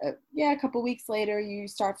and a couple weeks later you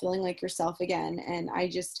start feeling like yourself again. And I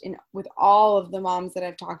just, with all of the moms that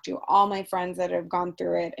I've talked to, all my friends that have gone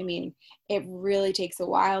through it, I mean, it really takes a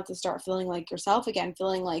while to start feeling like yourself again,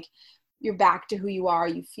 feeling like you're back to who you are,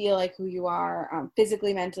 you feel like who you are,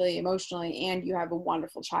 physically, mentally, emotionally, and you have a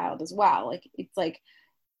wonderful child as well. Like it's like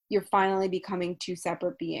you're finally becoming two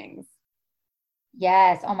separate beings.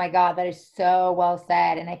 Yes. Oh my God, that is so well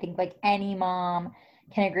said. And I think like any mom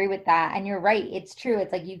can agree with that. And you're right. It's true.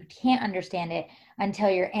 It's like you can't understand it until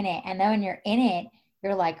you're in it. And then when you're in it,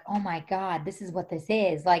 you're like, oh my God, this is what this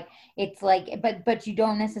is. Like it's like, but you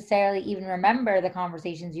don't necessarily even remember the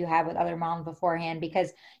conversations you had with other moms beforehand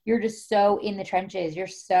because you're just so in the trenches. You're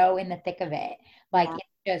so in the thick of it. Like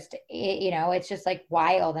it's just like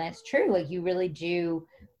wild. And it's true. Like you really do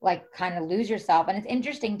like kind of lose yourself. And it's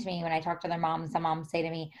interesting to me when I talk to other moms, some moms say to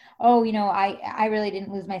me, oh, I really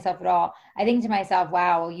didn't lose myself at all. I think to myself,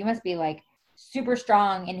 wow, well, you must be like super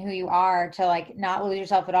strong in who you are to like not lose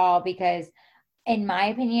yourself at all. Because in my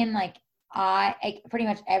opinion, like pretty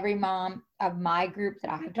much every mom of my group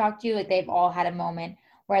that I've talked to, like they've all had a moment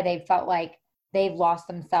where they felt like they've lost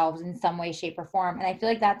themselves in some way, shape, or form. And I feel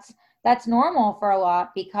like that's normal for a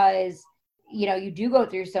lot because you do go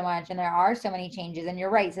through so much and there are so many changes, and you're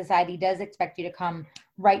right, society does expect you to come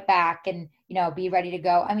right back and be ready to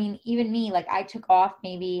go. I mean, even me, like I took off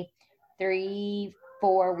maybe 3-4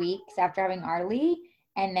 weeks after having Arlie,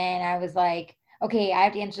 and then I was like, okay, I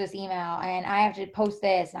have to answer this email and I have to post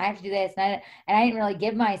this and I have to do this, and I didn't really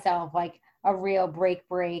give myself like a real break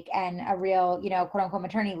and a real quote unquote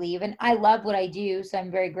maternity leave. And I love what I do, so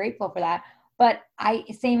I'm very grateful for that. But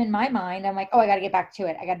same in my mind, I'm like, oh, I got to get back to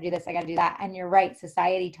it. I got to do this. I got to do that. And you're right.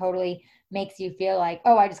 Society totally makes you feel like,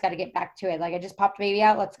 oh, I just got to get back to it. Like I just popped a baby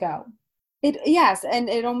out. Let's go. Yes. And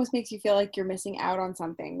it almost makes you feel like you're missing out on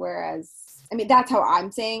something. Whereas, I mean, that's how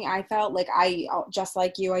I'm saying I felt. Like just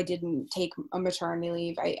like you, I didn't take a maternity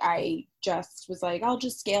leave. I just was like, I'll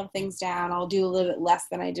just scale things down. I'll do a little bit less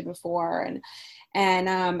than I did before. And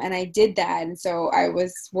I did that. And so I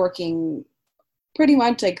was working pretty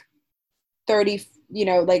much like 30,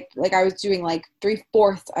 like I was doing like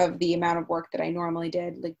 3/4 of the amount of work that I normally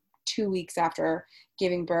did, like 2 weeks after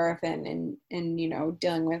giving birth and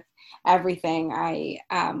dealing with everything, I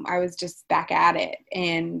was just back at it.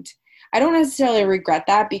 And I don't necessarily regret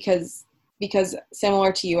that because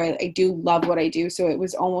similar to you, I do love what I do. So it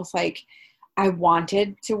was almost like I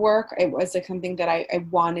wanted to work. It was like something that I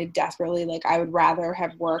wanted desperately. Like I would rather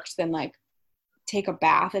have worked than like take a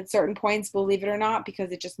bath at certain points, believe it or not,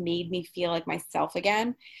 because it just made me feel like myself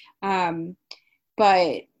again. Um,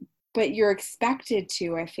 but you're expected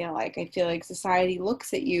to, I feel like society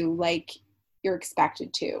looks at you like you're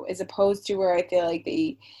expected to, as opposed to where I feel like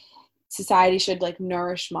the society should like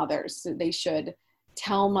nourish mothers. So they should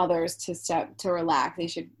tell mothers to relax. They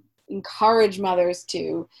should encourage mothers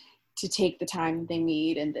to take the time they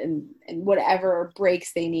need and whatever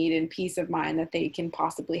breaks they need and peace of mind that they can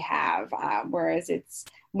possibly have. Whereas it's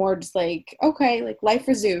more just like, okay, like life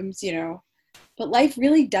resumes, but life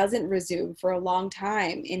really doesn't resume for a long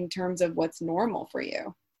time in terms of what's normal for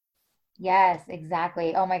you. Yes,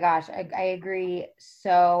 exactly. Oh my gosh, I agree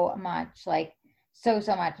so much. Like so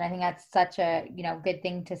much. And I think that's such a, good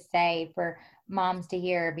thing to say for moms to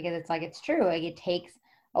hear because it's like it's true. Like it takes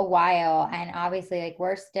a while. And obviously like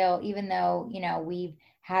we're still, even though, we've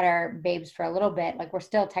had our babes for a little bit, like we're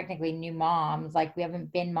still technically new moms. Like we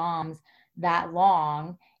haven't been moms that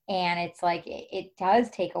long. And it's like it does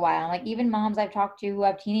take a while. Like even moms I've talked to who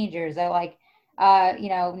have teenagers, they're like,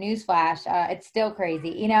 newsflash, it's still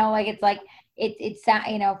crazy, like it's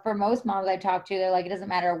like for most moms I talk to, they're like, it doesn't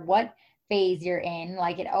matter what phase you're in,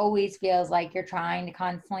 like it always feels like you're trying to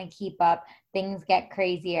constantly keep up, things get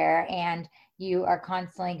crazier, and you are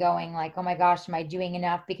constantly going like, oh my gosh, am I doing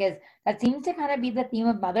enough? Because that seems to kind of be the theme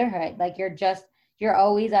of motherhood. Like you're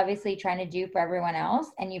always obviously trying to do for everyone else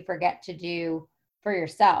and you forget to do for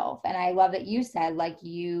yourself. And I love that you said like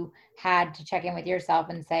you had to check in with yourself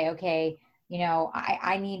and say, okay,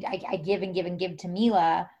 I give and give and give to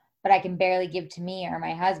Mila, but I can barely give to me or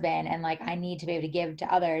my husband. And like, I need to be able to give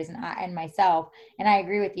to others and myself. And I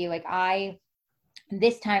agree with you. Like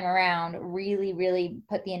this time around really, really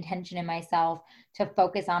put the intention in myself to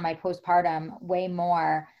focus on my postpartum way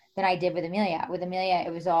more than I did with Amelia. With Amelia,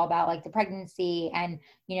 it was all about like the pregnancy and,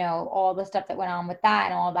 all the stuff that went on with that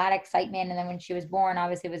and all that excitement. And then when she was born,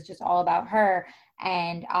 obviously it was just all about her.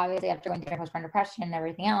 And obviously after going through postpartum depression and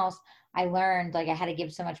everything else, I learned like I had to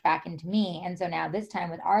give so much back into me. And so now this time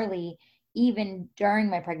with Arlie, even during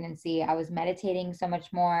my pregnancy, I was meditating so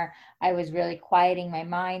much more. I was really quieting my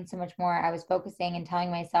mind so much more. I was focusing and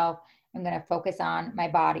telling myself, I'm going to focus on my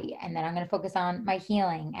body and then I'm going to focus on my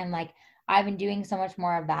healing. And like, I've been doing so much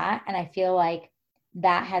more of that. And I feel like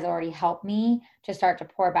that has already helped me to start to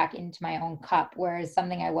pour back into my own cup, whereas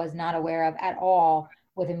something I was not aware of at all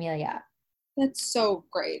with Amelia. That's so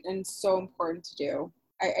great and so important to do.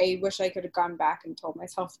 I wish I could have gone back and told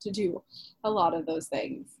myself to do a lot of those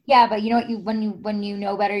things. Yeah, but you know what, when you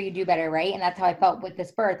know better, you do better, right? And that's how I felt with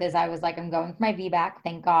this birth is I was like, I'm going for my VBAC,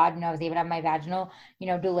 thank God. I was able to have my vaginal,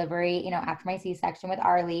 delivery, after my C-section with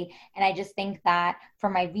Arlie. And I just think that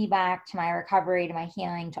from my VBAC to my recovery to my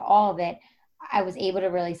healing to all of it, I was able to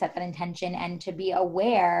really set that intention and to be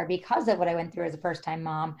aware because of what I went through as a first time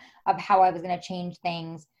mom of how I was going to change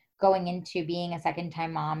things going into being a second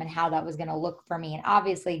time mom and how that was going to look for me. And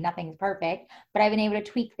obviously nothing's perfect, but I've been able to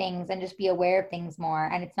tweak things and just be aware of things more.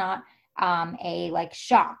 And it's not a like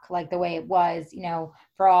shock like the way it was,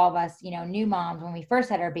 for all of us, new moms when we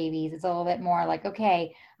first had our babies. It's a little bit more like,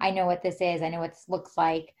 okay, I know what this is. I know what this looks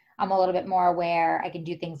like. I'm a little bit more aware. I can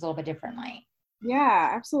do things a little bit differently.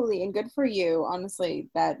 Yeah, absolutely. And good for you, honestly,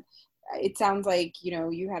 that it sounds like,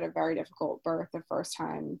 you had a very difficult birth the first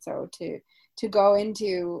time. So to go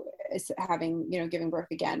into having, giving birth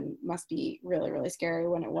again must be really, really scary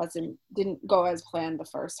when it didn't go as planned the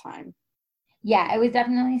first time. Yeah, it was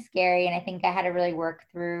definitely scary. And I think I had to really work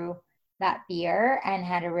through that fear and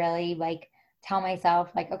had to really like tell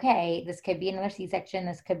myself, like, okay, this could be another C-section.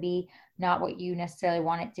 This could be not what you necessarily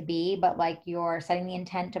want it to be, but like you're setting the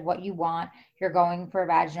intent of what you want. You're going for a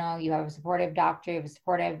vaginal, you have a supportive doctor, you have a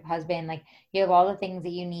supportive husband, like you have all the things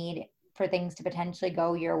that you need for things to potentially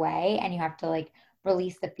go your way. And you have to like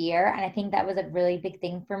release the fear. And I think that was a really big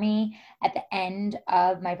thing for me at the end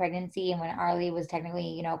of my pregnancy and when Arlie was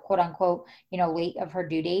technically, quote unquote, late of her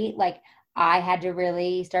due date, like I had to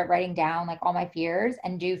really start writing down like all my fears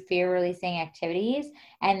and do fear releasing activities.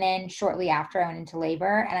 And then shortly after I went into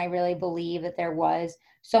labor, and I really believe that there was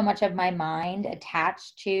so much of my mind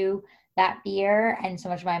attached to that fear and so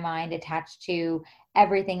much of my mind attached to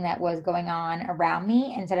everything that was going on around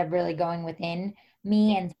me instead of really going within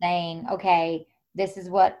me and saying, okay, this is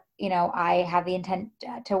what, I have the intent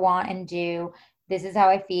to want and do. this is how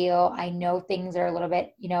I feel. I know things are a little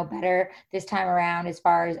bit, better this time around as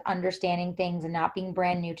far as understanding things and not being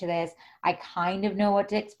brand new to this. I kind of know what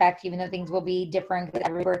to expect, even though things will be different because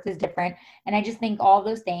every birth is different. And I just think all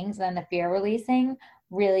those things and then the fear releasing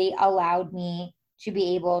really allowed me to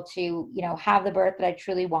be able to, have the birth that I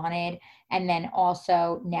truly wanted. And then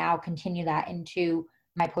also now continue that into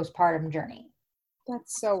my postpartum journey.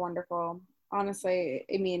 That's so wonderful. Honestly,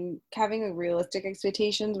 I mean, having a realistic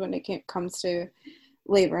expectations when it comes to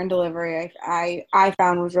labor and delivery, I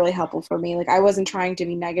found was really helpful for me. Like I wasn't trying to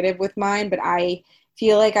be negative with mine, but I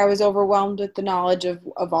feel like I was overwhelmed with the knowledge of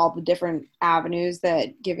all the different avenues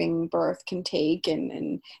that giving birth can take,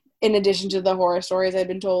 and in addition to the horror stories I'd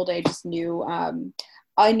been told, I knew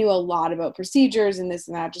a lot about procedures and this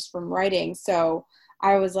and that just from writing. So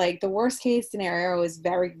I was like, the worst case scenario is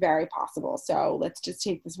very, very possible. So let's just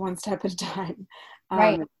take this one step at a time.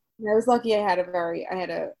 Right. I was lucky I had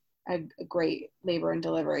a great labor and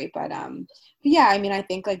delivery, but yeah, I mean, I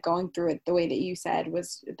think like going through it the way that you said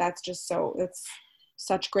that's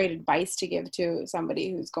such great advice to give to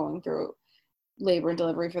somebody who's going through labor and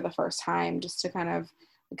delivery for the first time, just to kind of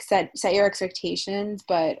like set your expectations,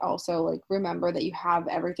 but also like remember that you have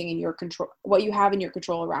everything in your control. What you have in your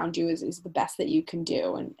control around you is the best that you can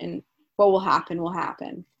do, and what will happen will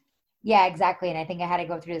happen. Yeah, exactly. And I think I had to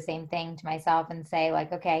go through the same thing to myself and say,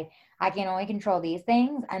 like, okay, I can only control these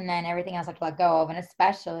things, and then everything else I have to let go of. And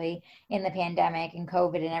especially in the pandemic and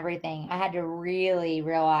COVID and everything, I had to really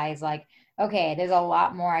realize, like, okay, there's a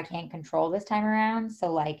lot more I can't control this time around.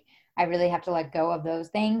 So, like, I really have to let go of those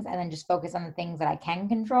things and then just focus on the things that I can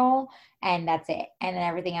control. And that's it. And then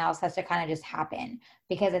everything else has to kind of just happen.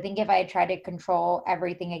 Because I think if I had tried to control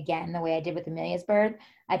everything again the way I did with Amelia's birth,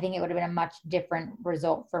 I think it would have been a much different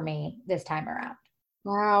result for me this time around.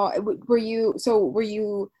 Wow. Were you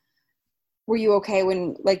okay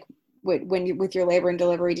when like when you, with your labor and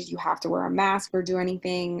delivery? Did you have to wear a mask or do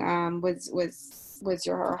anything? Was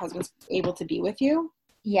your husband able to be with you?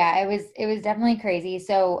 Yeah, it was definitely crazy.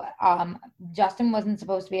 So Justin wasn't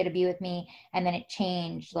supposed to be able to be with me, and then it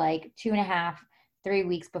changed like 2.5, 3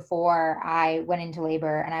 weeks before I went into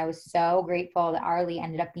labor. And I was so grateful that Arlie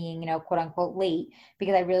ended up being, quote unquote late,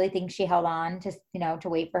 because I really think she held on to, to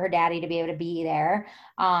wait for her daddy to be able to be there.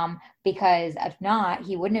 Because if not,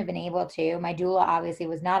 he wouldn't have been able to. My doula obviously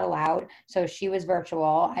was not allowed, so she was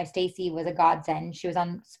virtual. Stacy was a godsend. She was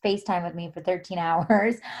on FaceTime with me for 13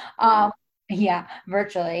 hours. Wow. Yeah,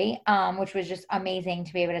 virtually, which was just amazing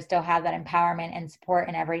to be able to still have that empowerment and support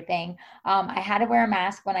and everything. I had to wear a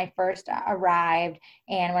mask when I first arrived,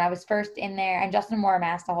 and when I was first in there, and Justin wore a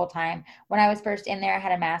mask the whole time. When I was first in there, I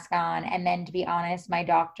had a mask on, and then to be honest, my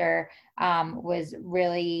doctor was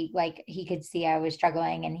really like he could see I was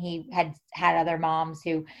struggling, and he had other moms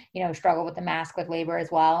who struggle with the mask with labor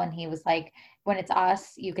as well, and he was like, when it's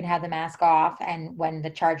us, you can have the mask off. And when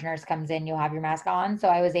the charge nurse comes in, you'll have your mask on. So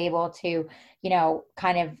I was able to,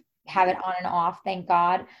 kind of have it on and off, thank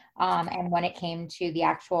God. And when it came to the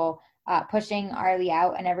actual pushing Arlie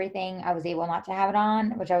out and everything, I was able not to have it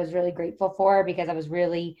on, which I was really grateful for because I was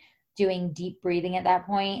really doing deep breathing at that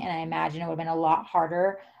point, and I imagine it would have been a lot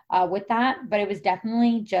harder with that. But it was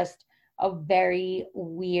definitely just a very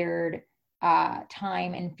weird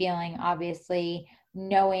time and feeling, obviously,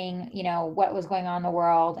 knowing what was going on in the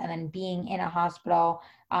world, and then being in a hospital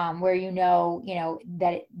where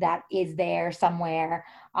that is there somewhere,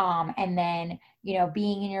 and then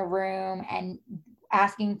being in your room and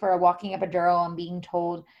asking for a walking epidural and being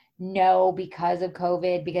told no because of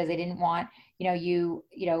COVID, because they didn't want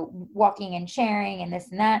walking and sharing and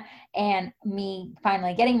this and that, and me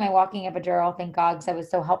finally getting my walking epidural, thank God, because that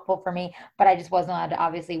was so helpful for me. But I just wasn't allowed to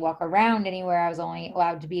obviously walk around anywhere. I was only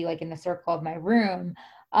allowed to be like in the circle of my room.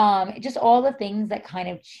 Just all the things that kind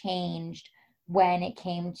of changed when it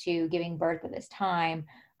came to giving birth at this time.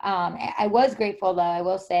 I was grateful though, I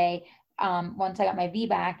will say, once I got my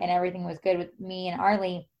VBAC and everything was good with me and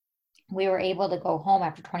Arlie, we were able to go home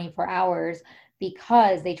after 24 hours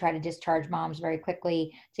because they try to discharge moms very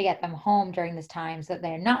quickly to get them home during this time so that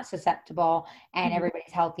they're not susceptible and Mhm.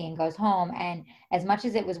 everybody's healthy and goes home. And as much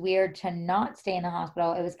as it was weird to not stay in the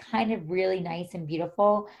hospital, it was kind of really nice and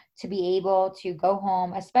beautiful to be able to go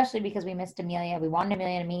home, especially because we missed Amelia. We wanted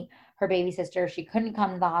Amelia to meet her baby sister. She couldn't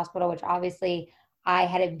come to the hospital, which obviously I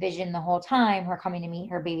had envisioned the whole time her coming to meet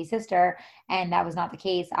her baby sister, and that was not the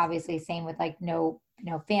case. Obviously, same with like no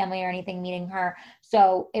family or anything meeting her.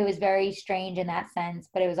 So it was very strange in that sense,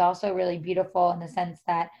 but it was also really beautiful in the sense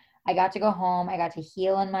that I got to go home. I got to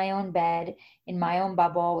heal in my own bed, in my own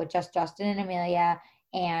bubble with just Justin and Amelia.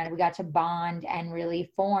 And we got to bond and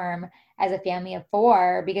really form as a family of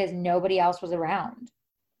four because nobody else was around.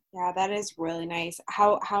 Yeah, that is really nice.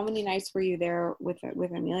 How many nights were you there with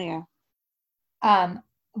Amelia? Um,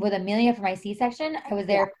 with Amelia for my C-section, I was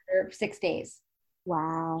Yeah. there for 6 days.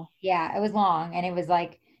 Wow. Yeah, it was long and it was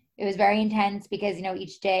like it was very intense because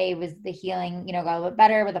each day was the healing, got a little bit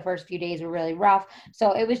better, but the first few days were really rough.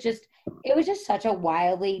 So it was just such a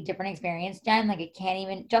wildly different experience, Jen. Like it can't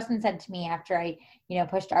even Justin said to me after I,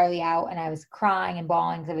 pushed Arlie out and I was crying and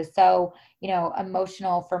bawling because it was so,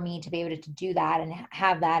 emotional for me to be able to do that and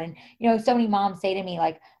have that. And, so many moms say to me,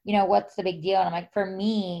 like, what's the big deal? And I'm like, for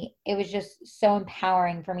me, it was just so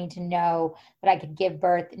empowering for me to know that I could give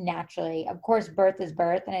birth naturally. Of course, birth is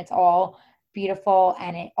birth and it's all beautiful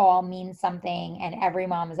and it all means something and every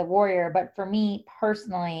mom is a warrior. But for me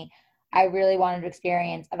personally, I really wanted to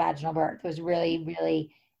experience a vaginal birth. It was really,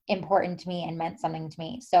 really important to me and meant something to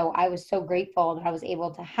me. So I was so grateful that I was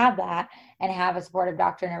able to have that and have a supportive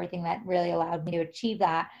doctor and everything that really allowed me to achieve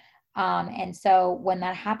that. And so when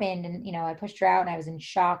that happened and, I pushed her out and I was in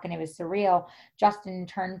shock and it was surreal, Justin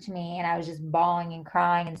turned to me and I was just bawling and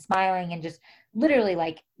crying and smiling and just literally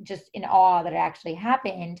like just in awe that it actually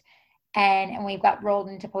happened. And we got rolled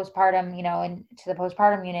into postpartum, into the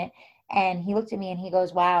postpartum unit. And he looked at me and he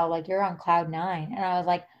goes, "Wow, like you're on cloud nine." And I was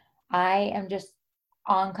like, I am just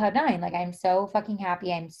on cloud nine. Like I'm so fucking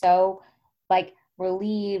happy. I'm so like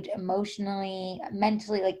relieved emotionally,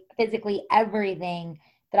 mentally, like physically, everything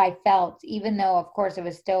that I felt, even though of course it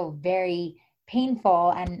was still very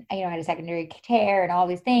painful and I had a secondary tear and all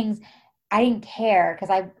these things. I didn't care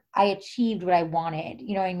because I achieved what I wanted.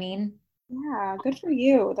 You know what I mean? Yeah, good for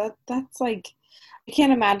you. That's like I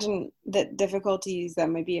can't imagine the difficulties that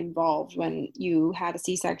might be involved when you had a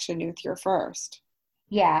C-section with your first.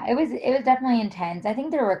 Yeah, it was definitely intense. I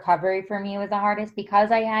think the recovery for me was the hardest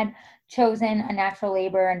because I had chosen a natural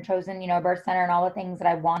labor and chosen, a birth center and all the things that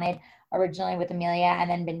I wanted originally with Amelia and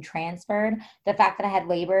then been transferred. The fact that I had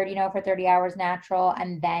labored, for 30 hours natural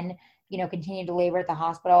and then, continued to labor at the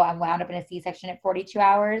hospital and wound up in a C-section at 42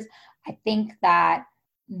 hours. I think that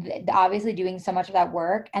obviously doing so much of that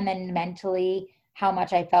work and then mentally how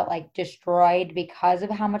much I felt like destroyed because of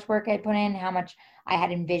how much work I put in, how much I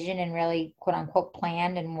had envisioned and really quote unquote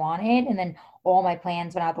planned and wanted. And then all my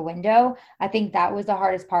plans went out the window. I think that was the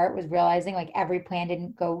hardest part was realizing like every plan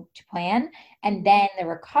didn't go to plan. And then the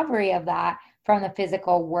recovery of that from the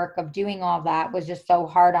physical work of doing all of that was just so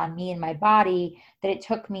hard on me and my body that it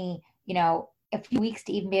took me, a few weeks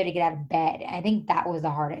to even be able to get out of bed. And I think that was the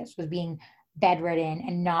hardest was being bedridden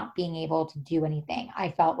and not being able to do anything.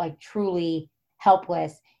 I felt like truly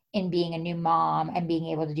helpless in being a new mom and being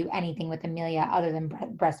able to do anything with Amelia other than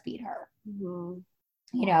breastfeed her. Mhm.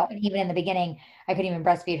 And even in the beginning, I couldn't even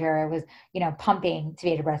breastfeed her. It was, pumping to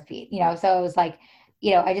be able to breastfeed, so it was like,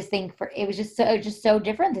 I just think it was just so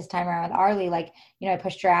different this time around with Arlie. Like, I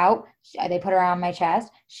pushed her out. They put her on my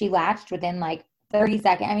chest. She latched within like 30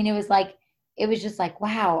 seconds. I mean, it was just like,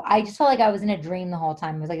 wow. I just felt like I was in a dream the whole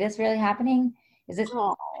time. I was like, this really happening? Is this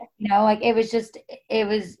Oh, like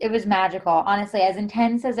it was magical. Honestly, as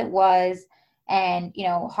intense as it was and,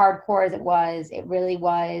 hardcore as it was, it really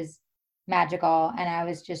was magical. And I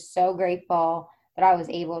was just so grateful that I was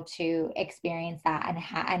able to experience that and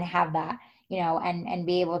have that, and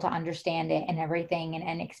be able to understand it and everything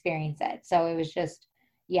and experience it. So it was just,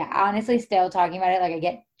 yeah, honestly, still talking about it, like I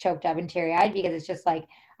get choked up and teary eyed because it's just like,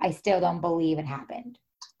 I still don't believe it happened.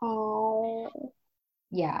 oh,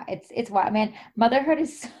 Yeah, it's wild, man. Motherhood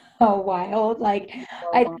is so wild. Like, so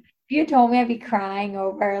I fun. if you told me I'd be crying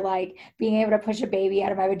over like being able to push a baby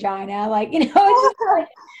out of my vagina, like, it's just like,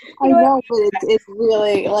 I you know what? know, but it's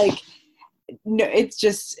really like no, it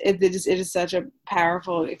is such a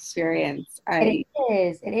powerful experience. It I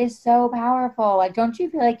is. It is so powerful. Like, don't you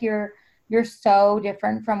feel like you're so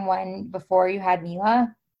different from when before you had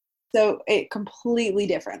Mila? so it completely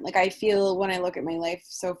different. Like I feel when I look at my life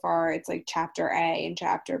so far, it's like chapter A and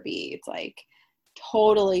chapter B. It's like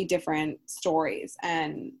totally different stories,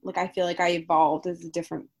 and like I feel like I evolved as a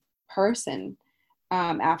different person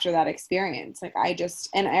after that experience. Like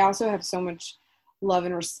and I also have so much love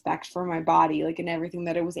and respect for my body, like in everything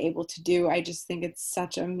that it was able to do. I just think it's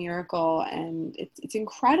such a miracle, and it's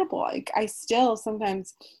incredible. Like I still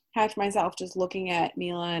sometimes catch myself just looking at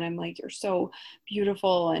Mila, and I'm like, you're so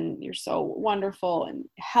beautiful, and you're so wonderful and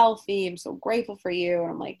healthy. I'm so grateful for you,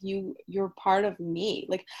 and I'm like, you're part of me.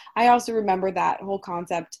 Like I also remember that whole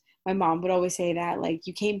concept. My mom would always say that, like,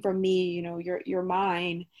 you came from me, you're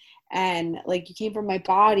mine, and like you came from my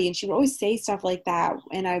body, and she would always say stuff like that,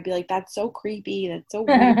 and I'd be like, that's so creepy, that's so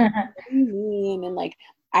weird, what do you mean? And like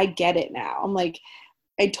I get it now. I'm like,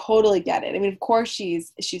 I totally get it. I mean, of course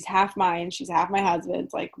she's half mine, she's half my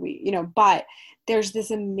husband's, like we, but there's this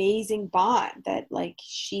amazing bond that like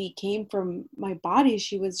she came from my body.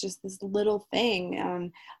 She was just this little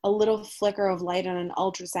thing, a little flicker of light on an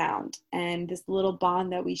ultrasound, and this little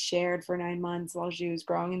bond that we shared for 9 months while she was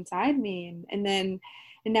growing inside me. And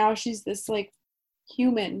now she's this like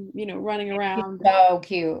human, running She's around. so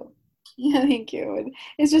cute. Yeah, thank you.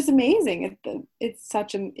 It's just amazing.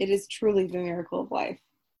 It is truly the miracle of life.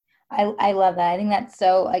 I love that. I think that's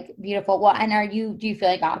so like beautiful. Well, and do you feel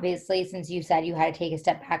like obviously since you said you had to take a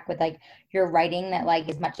step back with like your writing that like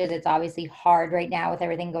as much as it's obviously hard right now with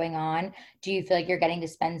everything going on, do you feel like you're getting to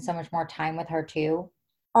spend so much more time with her too?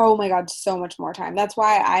 Oh my God, so much more time. That's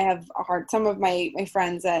why I have a hard, some of my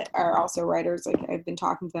friends that are also writers, like I've been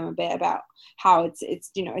talking to them a bit about how it's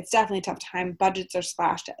definitely a tough time. Budgets are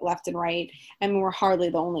slashed left and right. I mean, we're hardly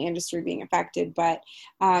the only industry being affected, but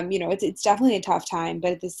it's definitely a tough time.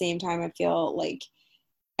 But at the same time, I feel like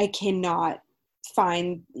I cannot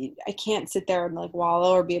find, I can't sit there and like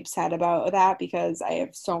wallow or be upset about that because I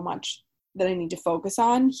have so much that I need to focus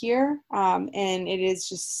on here. And it is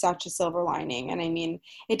just such a silver lining. And I mean,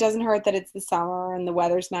 it doesn't hurt that it's the summer and the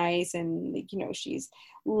weather's nice and, like, she's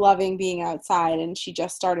loving being outside and she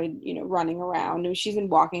just started, running around. And she's been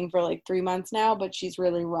walking for like 3 months now, but she's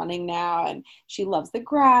really running now and she loves the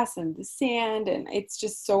grass and the sand. And it's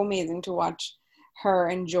just so amazing to watch her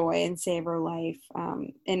enjoy and savor life.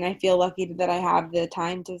 And I feel lucky that I have the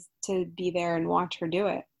time to be there and watch her do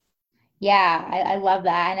it. Yeah, I love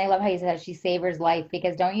that. And I love how you said she savors life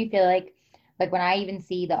because don't you feel like when I even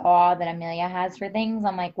see the awe that Amelia has for things,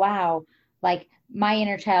 I'm like, wow, like my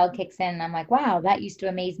inner child kicks in and I'm like, wow, that used to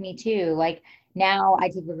amaze me too. Like now I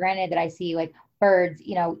take for granted that I see like birds,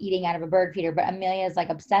 eating out of a bird feeder, but Amelia is like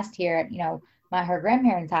obsessed here at, her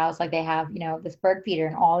grandparents' house. Like they have, this bird feeder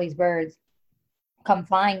and all these birds come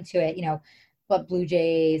flying to it, but blue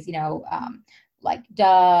jays, like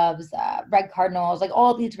doves, red cardinals, like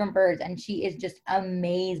all these different birds. And she is just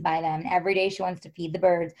amazed by them. Every day she wants to feed the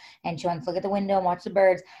birds and she wants to look at the window and watch the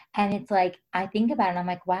birds. And it's like, I think about it and I'm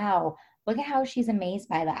like, wow, look at how she's amazed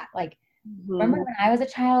by that. Like, remember Mhm. when I was a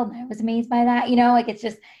child and I was amazed by that? Like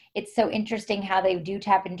it's so interesting how they do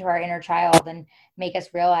tap into our inner child and make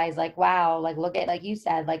us realize like, wow, like look at, like you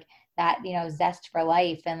said, like that, zest for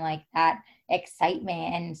life and like that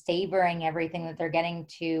excitement and savoring everything that they're getting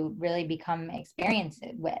to really become experienced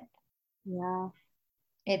with. Yeah.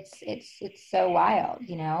 It's so wild,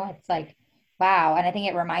 it's like, wow. And I think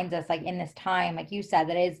it reminds us like in this time, like you said,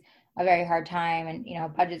 that is a very hard time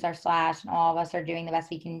and, budgets are slashed and all of us are doing the best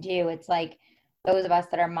we can do. It's like those of us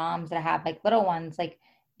that are moms that have like little ones, like,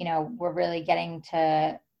 we're really getting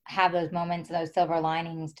to have those moments and those silver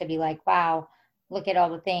linings to be like, wow, look at all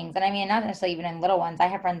the things. And I mean, not necessarily even in little ones. I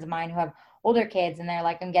have friends of mine who have older kids and they're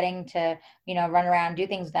like, I'm getting to, run around, do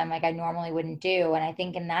things with them like I normally wouldn't do. And I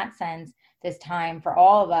think in that sense, this time for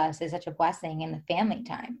all of us is such a blessing in the family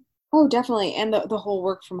time. Oh, definitely. And the whole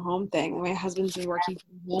work from home thing. My husband's been working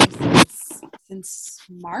from home since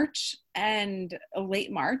March and late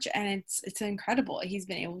March, and it's incredible. He's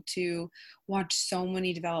been able to watch so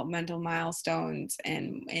many developmental milestones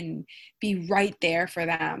and be right there for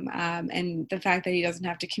them. And the fact that he doesn't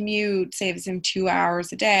have to commute saves him 2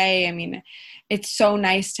 hours a day. I mean, it's so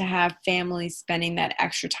nice to have families spending that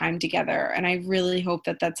extra time together. And I really hope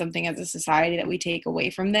that that's something as a society that we take away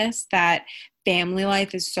from this, that family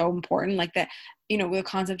life is so important. Like that, the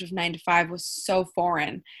concept of 9 to 5 was so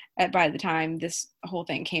foreign by the time this whole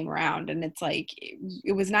thing came around. And it's like,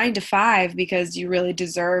 it was 9 to 5 because you really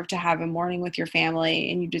deserve to have a morning with your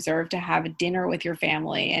family and you deserve to have a dinner with your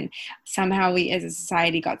family. And somehow we as a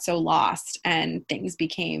society got so lost and things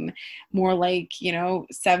became more like,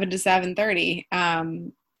 7 to 7:30. Yeah,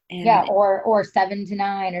 And or 7 to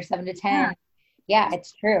 9 or 7 to 10. Yeah,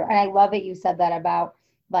 it's true. And I love it you said that about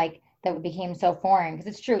like that it became so foreign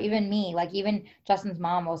because it's true. Even me, like even Justin's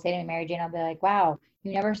mom will say to me, Mary Jane, I'll be like, wow,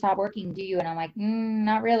 you never stop working, do you? And I'm like,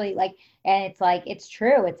 not really. Like, and it's like, it's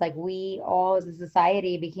true. It's like we all as a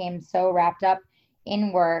society became so wrapped up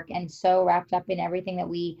in work and so wrapped up in everything that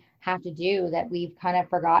we have to do that we've kind of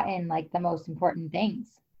forgotten like the most important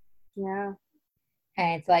things. yeah.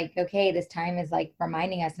 And it's like, okay, this time is like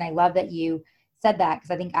reminding us. And I love that you said that because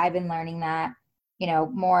I think I've been learning that,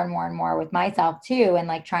 more and more and more with myself too. And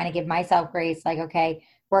like trying to give myself grace, like, okay,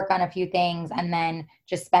 work on a few things and then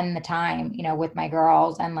just spend the time, with my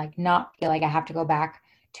girls and like not feel like I have to go back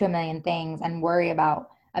to a million things and worry about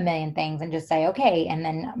a million things and just say, okay. And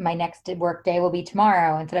then my next work day will be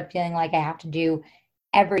tomorrow instead of feeling like I have to do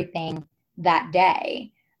everything that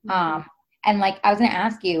day. Mhm. Um, and like, I was going to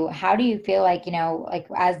ask you, how do you feel like, like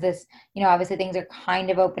as this, obviously things are kind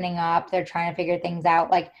of opening up, they're trying to figure things out.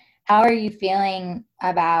 Like, how are you feeling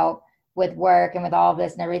about with work and with all of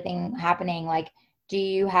this and everything happening, like, do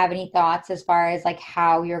you have any thoughts as far as like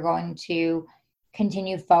how you're going to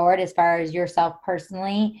continue forward as far as yourself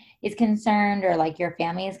personally is concerned, or like your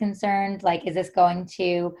family is concerned? Like, is this going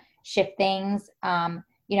to shift things,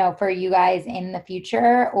 for you guys in the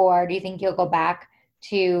future, or do you think you'll go back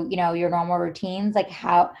to, your normal routines? Like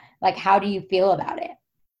how do you feel about it?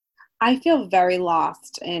 I feel very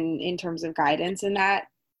lost in terms of guidance in that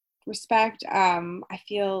respect. I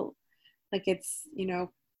feel like it's,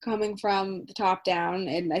 coming from the top down,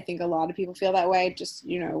 and I think a lot of people feel that way. Just,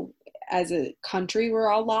 as a country, we're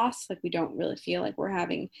all lost. Like, we don't really feel like we're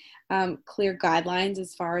having clear guidelines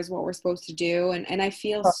as far as what we're supposed to do. And I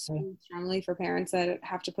feel so Totally. strongly for parents that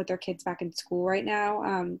have to put their kids back in school right now,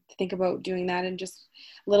 to think about doing that in just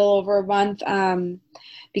a little over a month,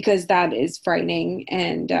 because that is frightening.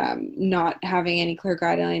 And not having any clear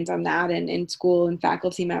guidelines on that, and in school and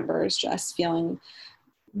faculty members just feeling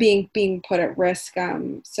being put at risk.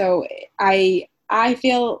 So I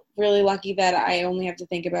feel really lucky that I only have to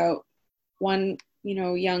think about one,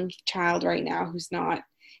 young child right now who's not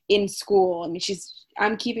in school. I mean,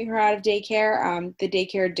 I'm keeping her out of daycare. The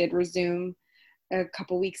daycare did resume a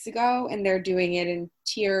couple weeks ago, and they're doing it in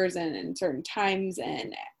tiers and in certain times,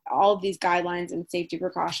 and all of these guidelines and safety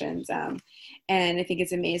precautions. And I think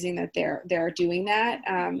it's amazing that they're doing that,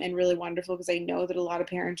 and really wonderful, because I know that a lot of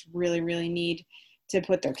parents really, really need to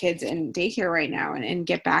put their kids in daycare right now, and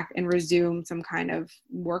get back and resume some kind of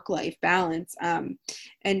work-life balance.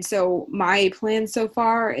 And so my plan so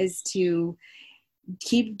far is to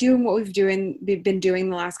keep doing what we've been doing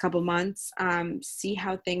the last couple months, see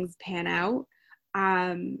how things pan out.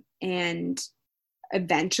 And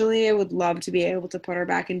eventually I would love to be able to put her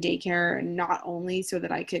back in daycare, not only so that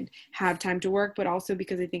I could have time to work, but also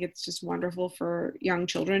because I think it's just wonderful for young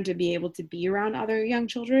children to be able to be around other young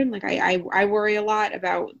children. Like, I worry a lot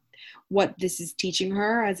about what this is teaching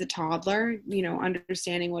her as a toddler,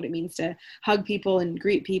 understanding what it means to hug people and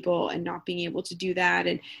greet people, and not being able to do that,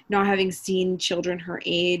 and not having seen children her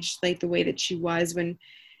age, like the way that she was when,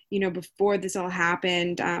 before this all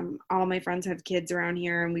happened. All my friends have kids around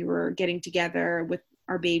here, and we were getting together with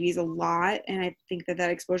our babies a lot. And I think that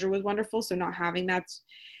exposure was wonderful. So not having that's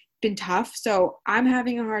been tough. So I'm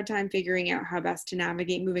having a hard time figuring out how best to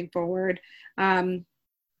navigate moving forward.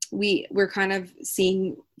 We're kind of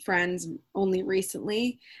seeing friends only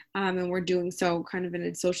recently, and we're doing so kind of in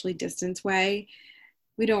a socially distanced way.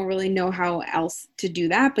 We don't really know how else to do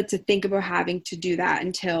that, but to think about having to do that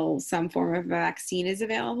until some form of vaccine is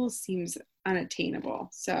available seems unattainable.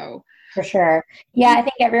 So, For sure. Yeah, I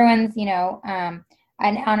think everyone's, and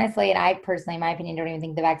honestly, and I personally, in my opinion, don't even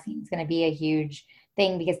think the vaccine is going to be a huge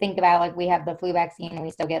thing, because think about, like, we have the flu vaccine and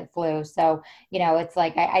we still get flu. So, it's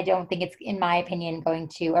like, I don't think it's, in my opinion, going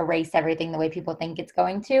to erase everything the way people think it's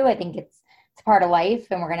going to. I think it's part of life,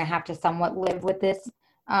 and we're going to have to somewhat live with this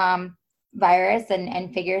um, virus,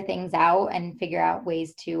 and figure things out, and figure out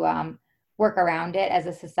ways to work around it as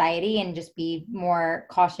a society, and just be more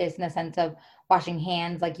cautious in the sense of washing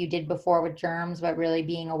hands like you did before with germs, but really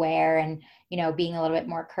being aware, and, being a little bit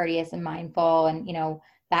more courteous and mindful, and,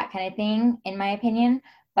 that kind of thing, in my opinion.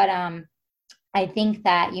 But I think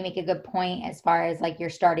that you make a good point as far as like you're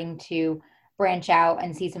starting to branch out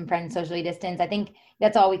and see some friends socially distance. I think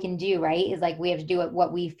that's all we can do, right? Is like we have to do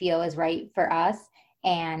what we feel is right for us,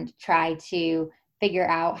 and try to figure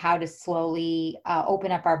out how to slowly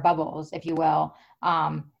open up our bubbles, if you will,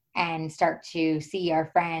 and start to see our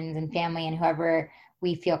friends and family and whoever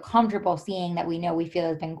we feel comfortable seeing, that we know we feel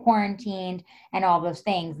has been quarantined, and all those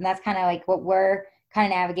things. And that's kind of like what we're kind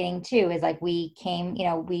of navigating too, is like we came,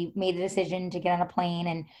 we made the decision to get on a plane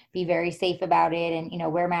and be very safe about it,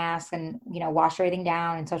 and, wear masks, and, wash everything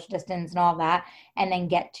down, and social distance and all that, and then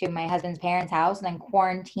get to my husband's parents' house, and then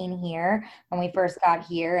quarantine here when we first got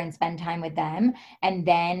here, and spend time with them, and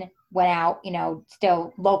then went out,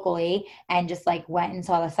 still locally, and just like went and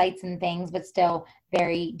saw the sights and things, but still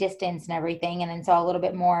very distanced and everything. And then saw a little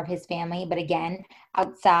bit more of his family, but again,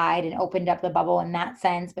 outside, and opened up the bubble in that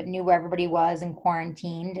sense, but knew where everybody was, and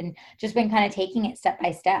quarantined, and just been kind of taking it step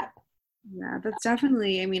by step. yeah, that's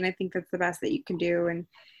definitely, I mean, I think that's the best that you can do. And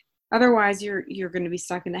otherwise you're going to be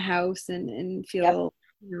stuck in the house, and Yep. feel,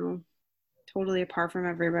 totally apart from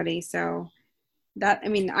everybody. So that, I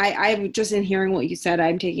mean, I'm just, in hearing what you said,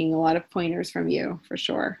 I'm taking a lot of pointers from you for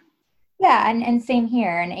sure. Yeah, and same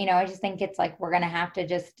here. And I just think it's like we're gonna have to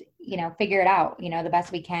just figure it out, the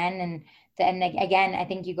best we can. And again, I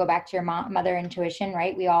think you go back to your mother intuition,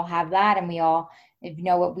 right? We all have that, and we all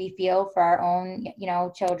know what we feel for our own,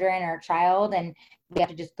 children or child. And we have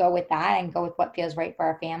to just go with that and go with what feels right for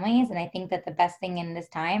our families. And I think that the best thing in this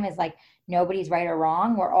time is like nobody's right or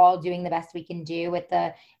wrong. We're all doing the best we can do with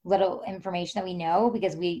the little information that we know,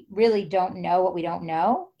 because we really don't know what we don't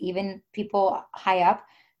know. Even people high up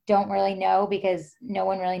don't really know, because no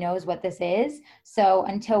one really knows what this is. So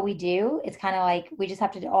until we do, it's kind of like we just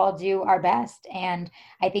have to all do our best. And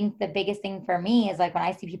I think the biggest thing for me is like when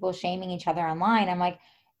I see people shaming each other online, I'm like,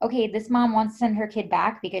 okay, this mom wants to send her kid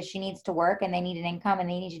back because she needs to work and they need an income and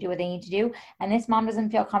they need to do what they need to do. And this mom doesn't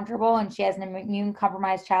feel comfortable and she has an immune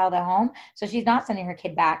compromised child at home. So she's not sending her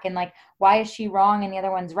kid back. And like, why is she wrong and the other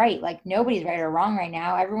one's right? Like nobody's right or wrong right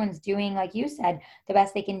now. Everyone's doing, like you said, the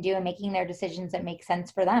best they can do and making their decisions that make sense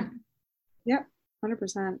for them. Yep,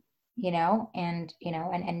 100%.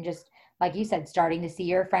 And just like you said, starting to see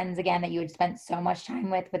your friends again that you had spent so much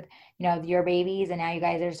time with, your babies, and now you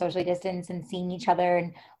guys are socially distanced and seeing each other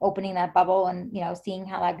and opening that bubble and, seeing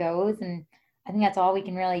how that goes. And I think that's all we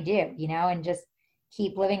can really do, and just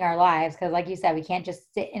keep living our lives. Cause like you said, we can't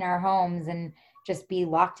just sit in our homes and just be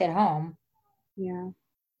locked at home. Yeah.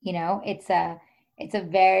 It's a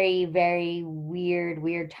very, very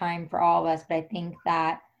weird time for all of us. But I think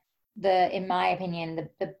that in my opinion,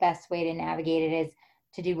 the best way to navigate it is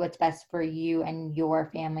to do what's best for you and your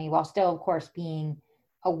family, while still, of course, being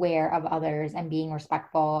aware of others and being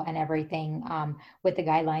respectful and everything, with the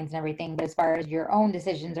guidelines and everything. But as far as your own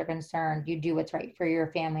decisions are concerned, you do what's right for your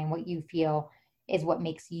family and what you feel is what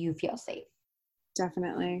makes you feel safe.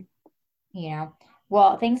 Definitely. you know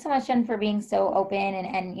well, thanks so much, Jen, for being so open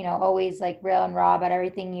and always like real and raw about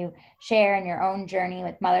everything you share in your own journey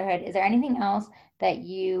with motherhood. Is there anything else that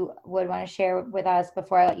you would want to share with us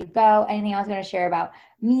before I let you go? Anything else you want to share about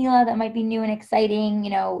Mila that might be new and exciting,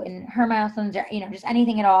 in her milestones, or just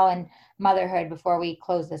anything at all in motherhood before we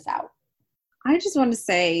close this out? I just want to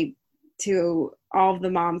say to all of the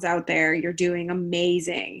moms out there, you're doing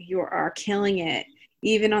amazing. You are killing it.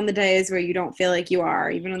 Even on the days where you don't feel like you are,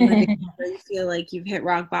 even on the days where you feel like you've hit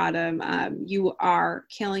rock bottom, you are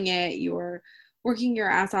killing it. You're working your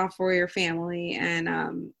ass off for your family,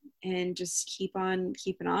 and just keep on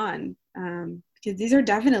keeping on, because these are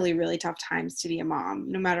definitely really tough times to be a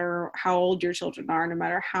mom, no matter how old your children are, no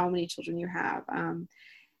matter how many children you have.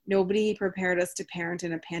 Nobody prepared us to parent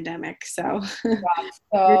in a pandemic, so you're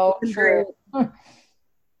So doing true. great.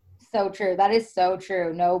 So true. That is so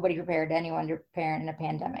true. Nobody prepared anyone to parent in a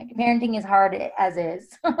pandemic. Parenting is hard as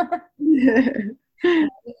is. And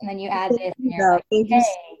then you add this and you're like, Thank you hey.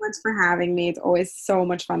 so much for having me. It's always so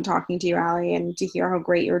much fun talking to you, Allie, and to hear how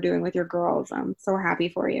great you're doing with your girls. I'm so happy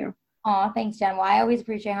for you. Oh, thanks, Jen. Well, I always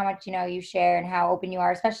appreciate how much, you share and how open you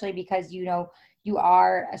are, especially because, you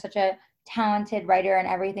are such a talented writer, and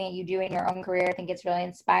everything that you do in your own career. I think it's really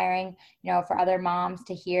inspiring, for other moms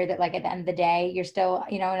to hear that, like, at the end of the day, you're still,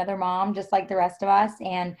 another mom, just like the rest of us.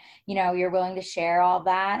 And, you're willing to share all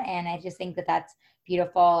that. And I just think that that's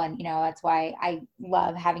beautiful. And, that's why I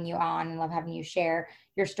love having you on and love having you share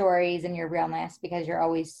your stories and your realness, because you're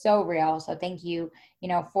always so real. So thank you,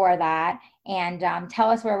 for that. And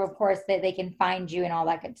tell us where, of course, that they can find you and all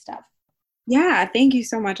that good stuff. Yeah, thank you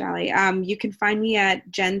so much, Allie. You can find me at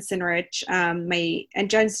Jen Sinrich.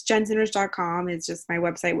 Jensinrich.com is just my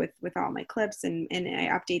website with all my clips, and I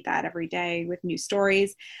update that every day with new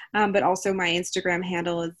stories. But also my Instagram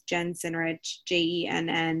handle is Jen Sinrich, JenSinrich.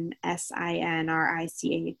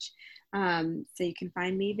 So you can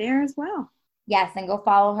find me there as well. Yes, and go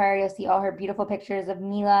follow her. You'll see all her beautiful pictures of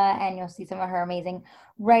Mila, and you'll see some of her amazing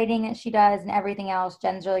writing that she does and everything else.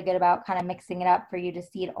 Jen's really good about kind of mixing it up for you to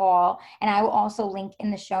see it all. And I will also link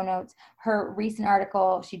in the show notes her recent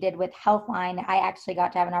article she did with Healthline. I actually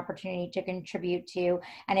got to have an opportunity to contribute to,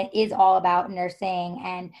 and it is all about nursing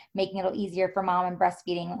and making it a little easier for mom and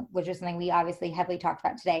breastfeeding, which is something we obviously heavily talked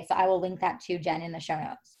about today. So I will link that to Jen in the show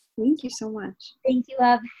notes. Thank you so much. Thank you,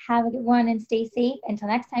 love. Have a good one and stay safe. Until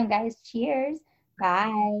next time, guys. Cheers.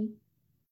 Bye.